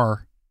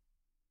car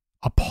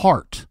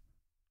apart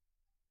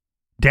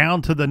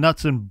down to the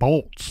nuts and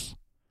bolts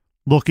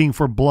looking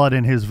for blood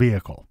in his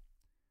vehicle.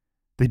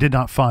 They did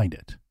not find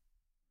it.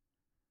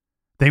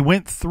 They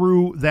went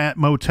through that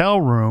motel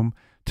room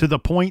to the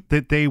point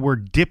that they were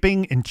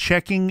dipping and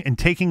checking and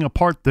taking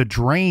apart the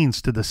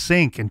drains to the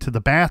sink and to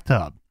the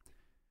bathtub.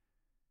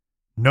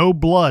 No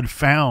blood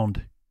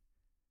found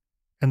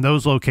in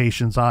those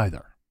locations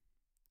either.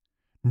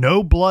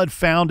 No blood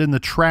found in the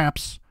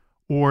traps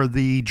or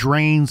the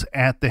drains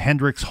at the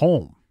Hendricks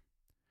home.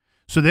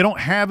 So they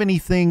don't have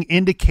anything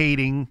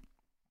indicating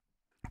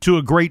to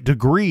a great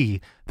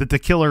degree that the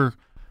killer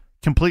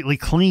completely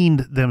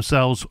cleaned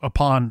themselves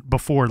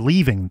before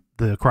leaving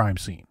the crime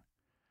scene.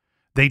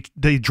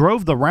 They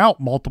drove the route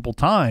multiple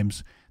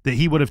times that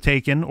he would have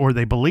taken, or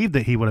they believed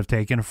that he would have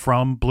taken,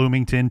 from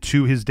Bloomington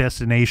to his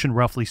destination,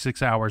 roughly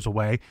 6 hours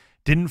away.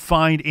 Didn't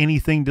find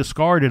anything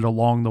discarded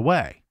along the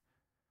way.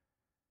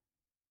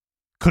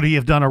 Could he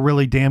have done a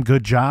really damn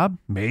good job?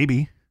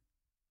 Maybe.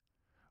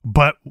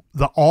 But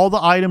all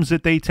the items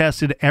that they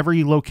tested,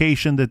 every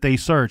location that they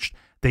searched,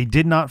 they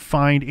did not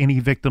find any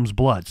victim's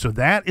blood. So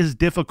that is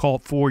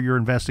difficult for your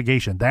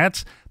investigation.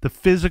 That's the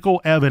physical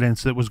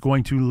evidence that was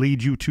going to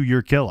lead you to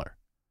your killer.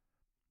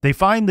 They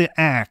find the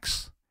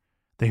axe.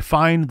 They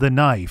find the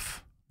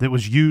knife that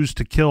was used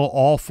to kill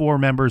all 4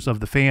 members of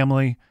the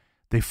family.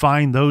 They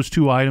find those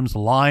 2 items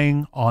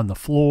lying on the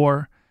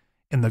floor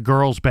in the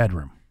girl's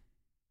bedroom,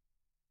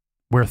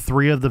 where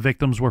 3 of the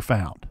victims were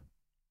found.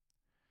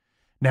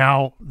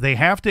 Now, they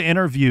have to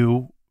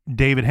interview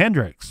David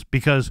Hendricks,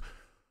 because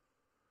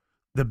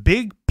the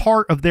big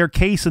part of their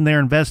case and their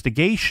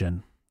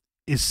investigation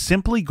is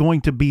simply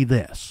going to be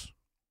this.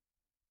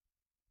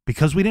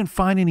 Because we didn't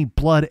find any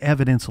blood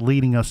evidence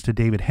leading us to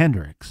David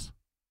Hendricks,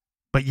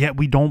 but yet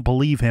we don't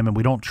believe him and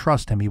we don't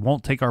trust him. He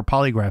won't take our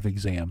polygraph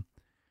exam.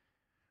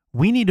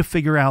 We need to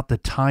figure out the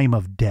time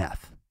of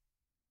death.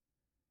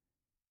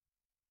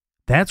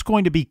 That's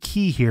going to be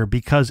key here,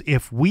 because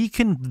if we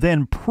can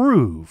then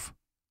prove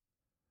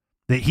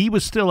that he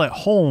was still at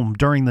home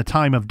during the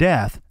time of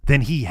death,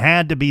 then he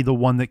had to be the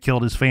one that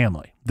killed his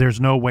family. There's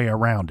no way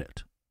around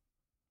it.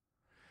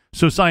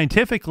 So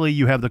scientifically,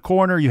 you have the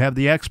coroner, you have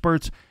the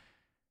experts,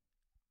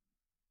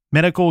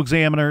 medical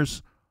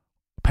examiners,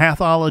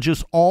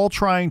 pathologists, all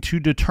trying to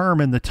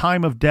determine the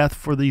time of death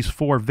for these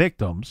 4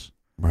 victims.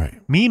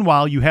 Right.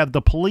 Meanwhile, you have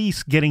the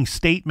police getting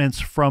statements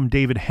from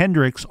David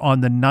Hendricks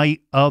on the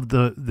night of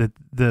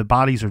the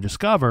bodies are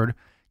discovered,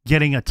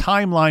 getting a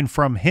timeline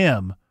from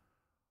him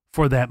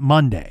for that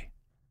Monday.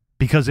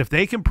 Because if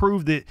they can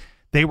prove that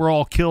they were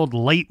all killed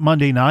late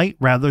Monday night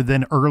rather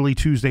than early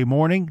Tuesday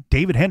morning,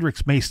 David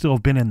Hendricks may still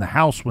have been in the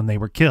house when they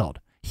were killed.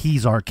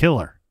 He's our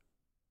killer.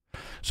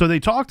 So they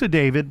talk to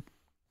David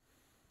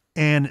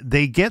and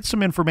they get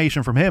some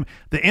information from him.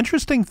 The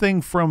interesting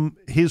thing from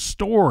his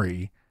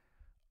story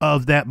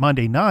of that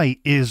Monday night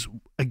is,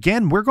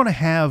 again, we're going to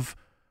have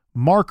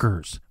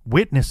markers,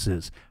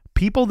 witnesses,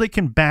 people that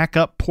can back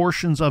up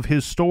portions of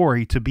his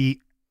story to be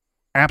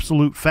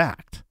absolute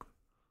fact.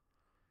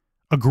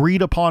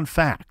 Agreed upon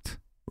fact.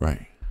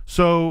 Right.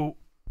 So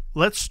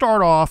let's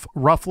start off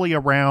roughly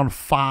around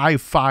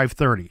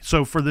 5:30.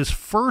 So for this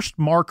first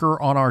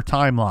marker on our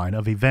timeline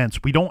of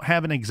events, we don't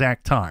have an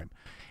exact time.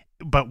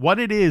 But what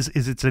it is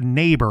it's a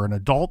neighbor, an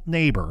adult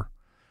neighbor,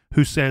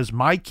 who says,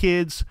 my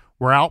kids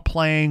were out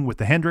playing with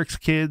the Hendricks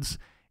kids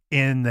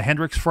in the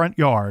Hendricks front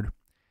yard.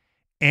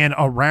 And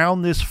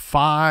around this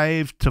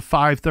 5 to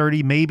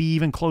 5:30, maybe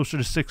even closer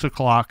to 6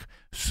 o'clock,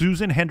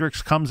 Susan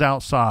Hendricks comes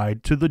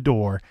outside to the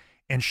door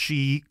and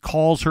she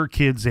calls her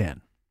kids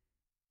in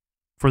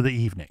for the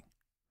evening.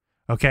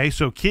 Okay,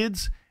 so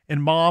kids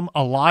and mom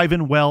alive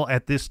and well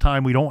at this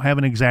time. We don't have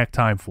an exact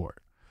time for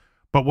it.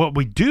 But what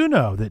we do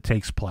know that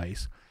takes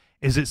place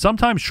is that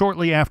sometime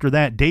shortly after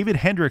that, David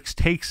Hendricks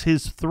takes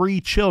his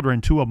 3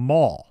 children to a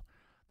mall.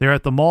 They're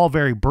at the mall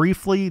very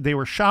briefly. They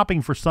were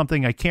shopping for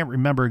something. I can't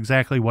remember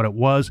exactly what it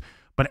was.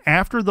 But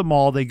after the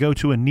mall, they go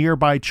to a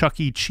nearby Chuck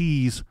E.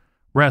 Cheese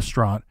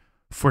restaurant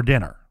for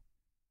dinner.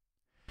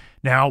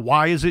 Now,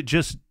 why is it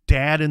just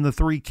dad and the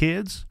 3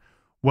 kids?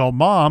 Well,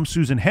 mom,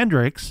 Susan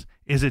Hendricks,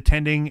 is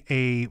attending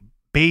a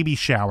baby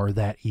shower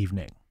that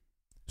evening.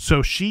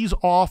 So she's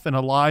off and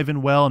alive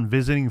and well and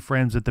visiting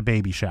friends at the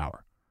baby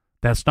shower.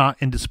 That's not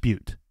in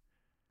dispute.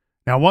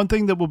 Now, one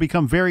thing that will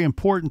become very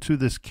important to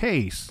this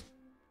case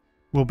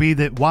will be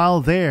that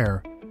while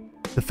there,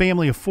 the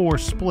family of 4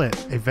 split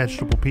a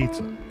vegetable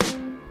pizza.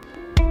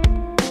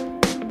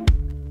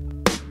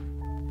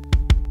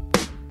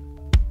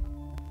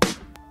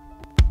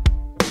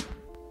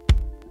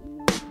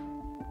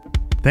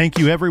 Thank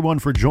you, everyone,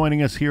 for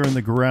joining us here in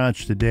the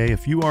garage today.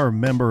 If you are a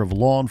member of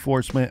law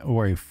enforcement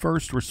or a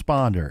first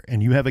responder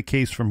and you have a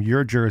case from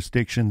your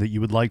jurisdiction that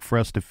you would like for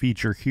us to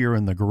feature here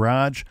in the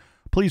garage,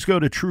 please go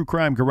to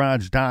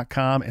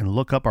truecrimegarage.com and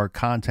look up our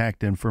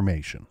contact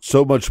information.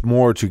 So much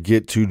more to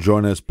get to.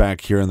 Join us back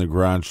here in the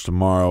garage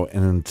tomorrow.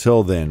 And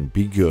until then,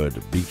 be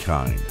good, be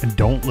kind, and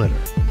don't litter.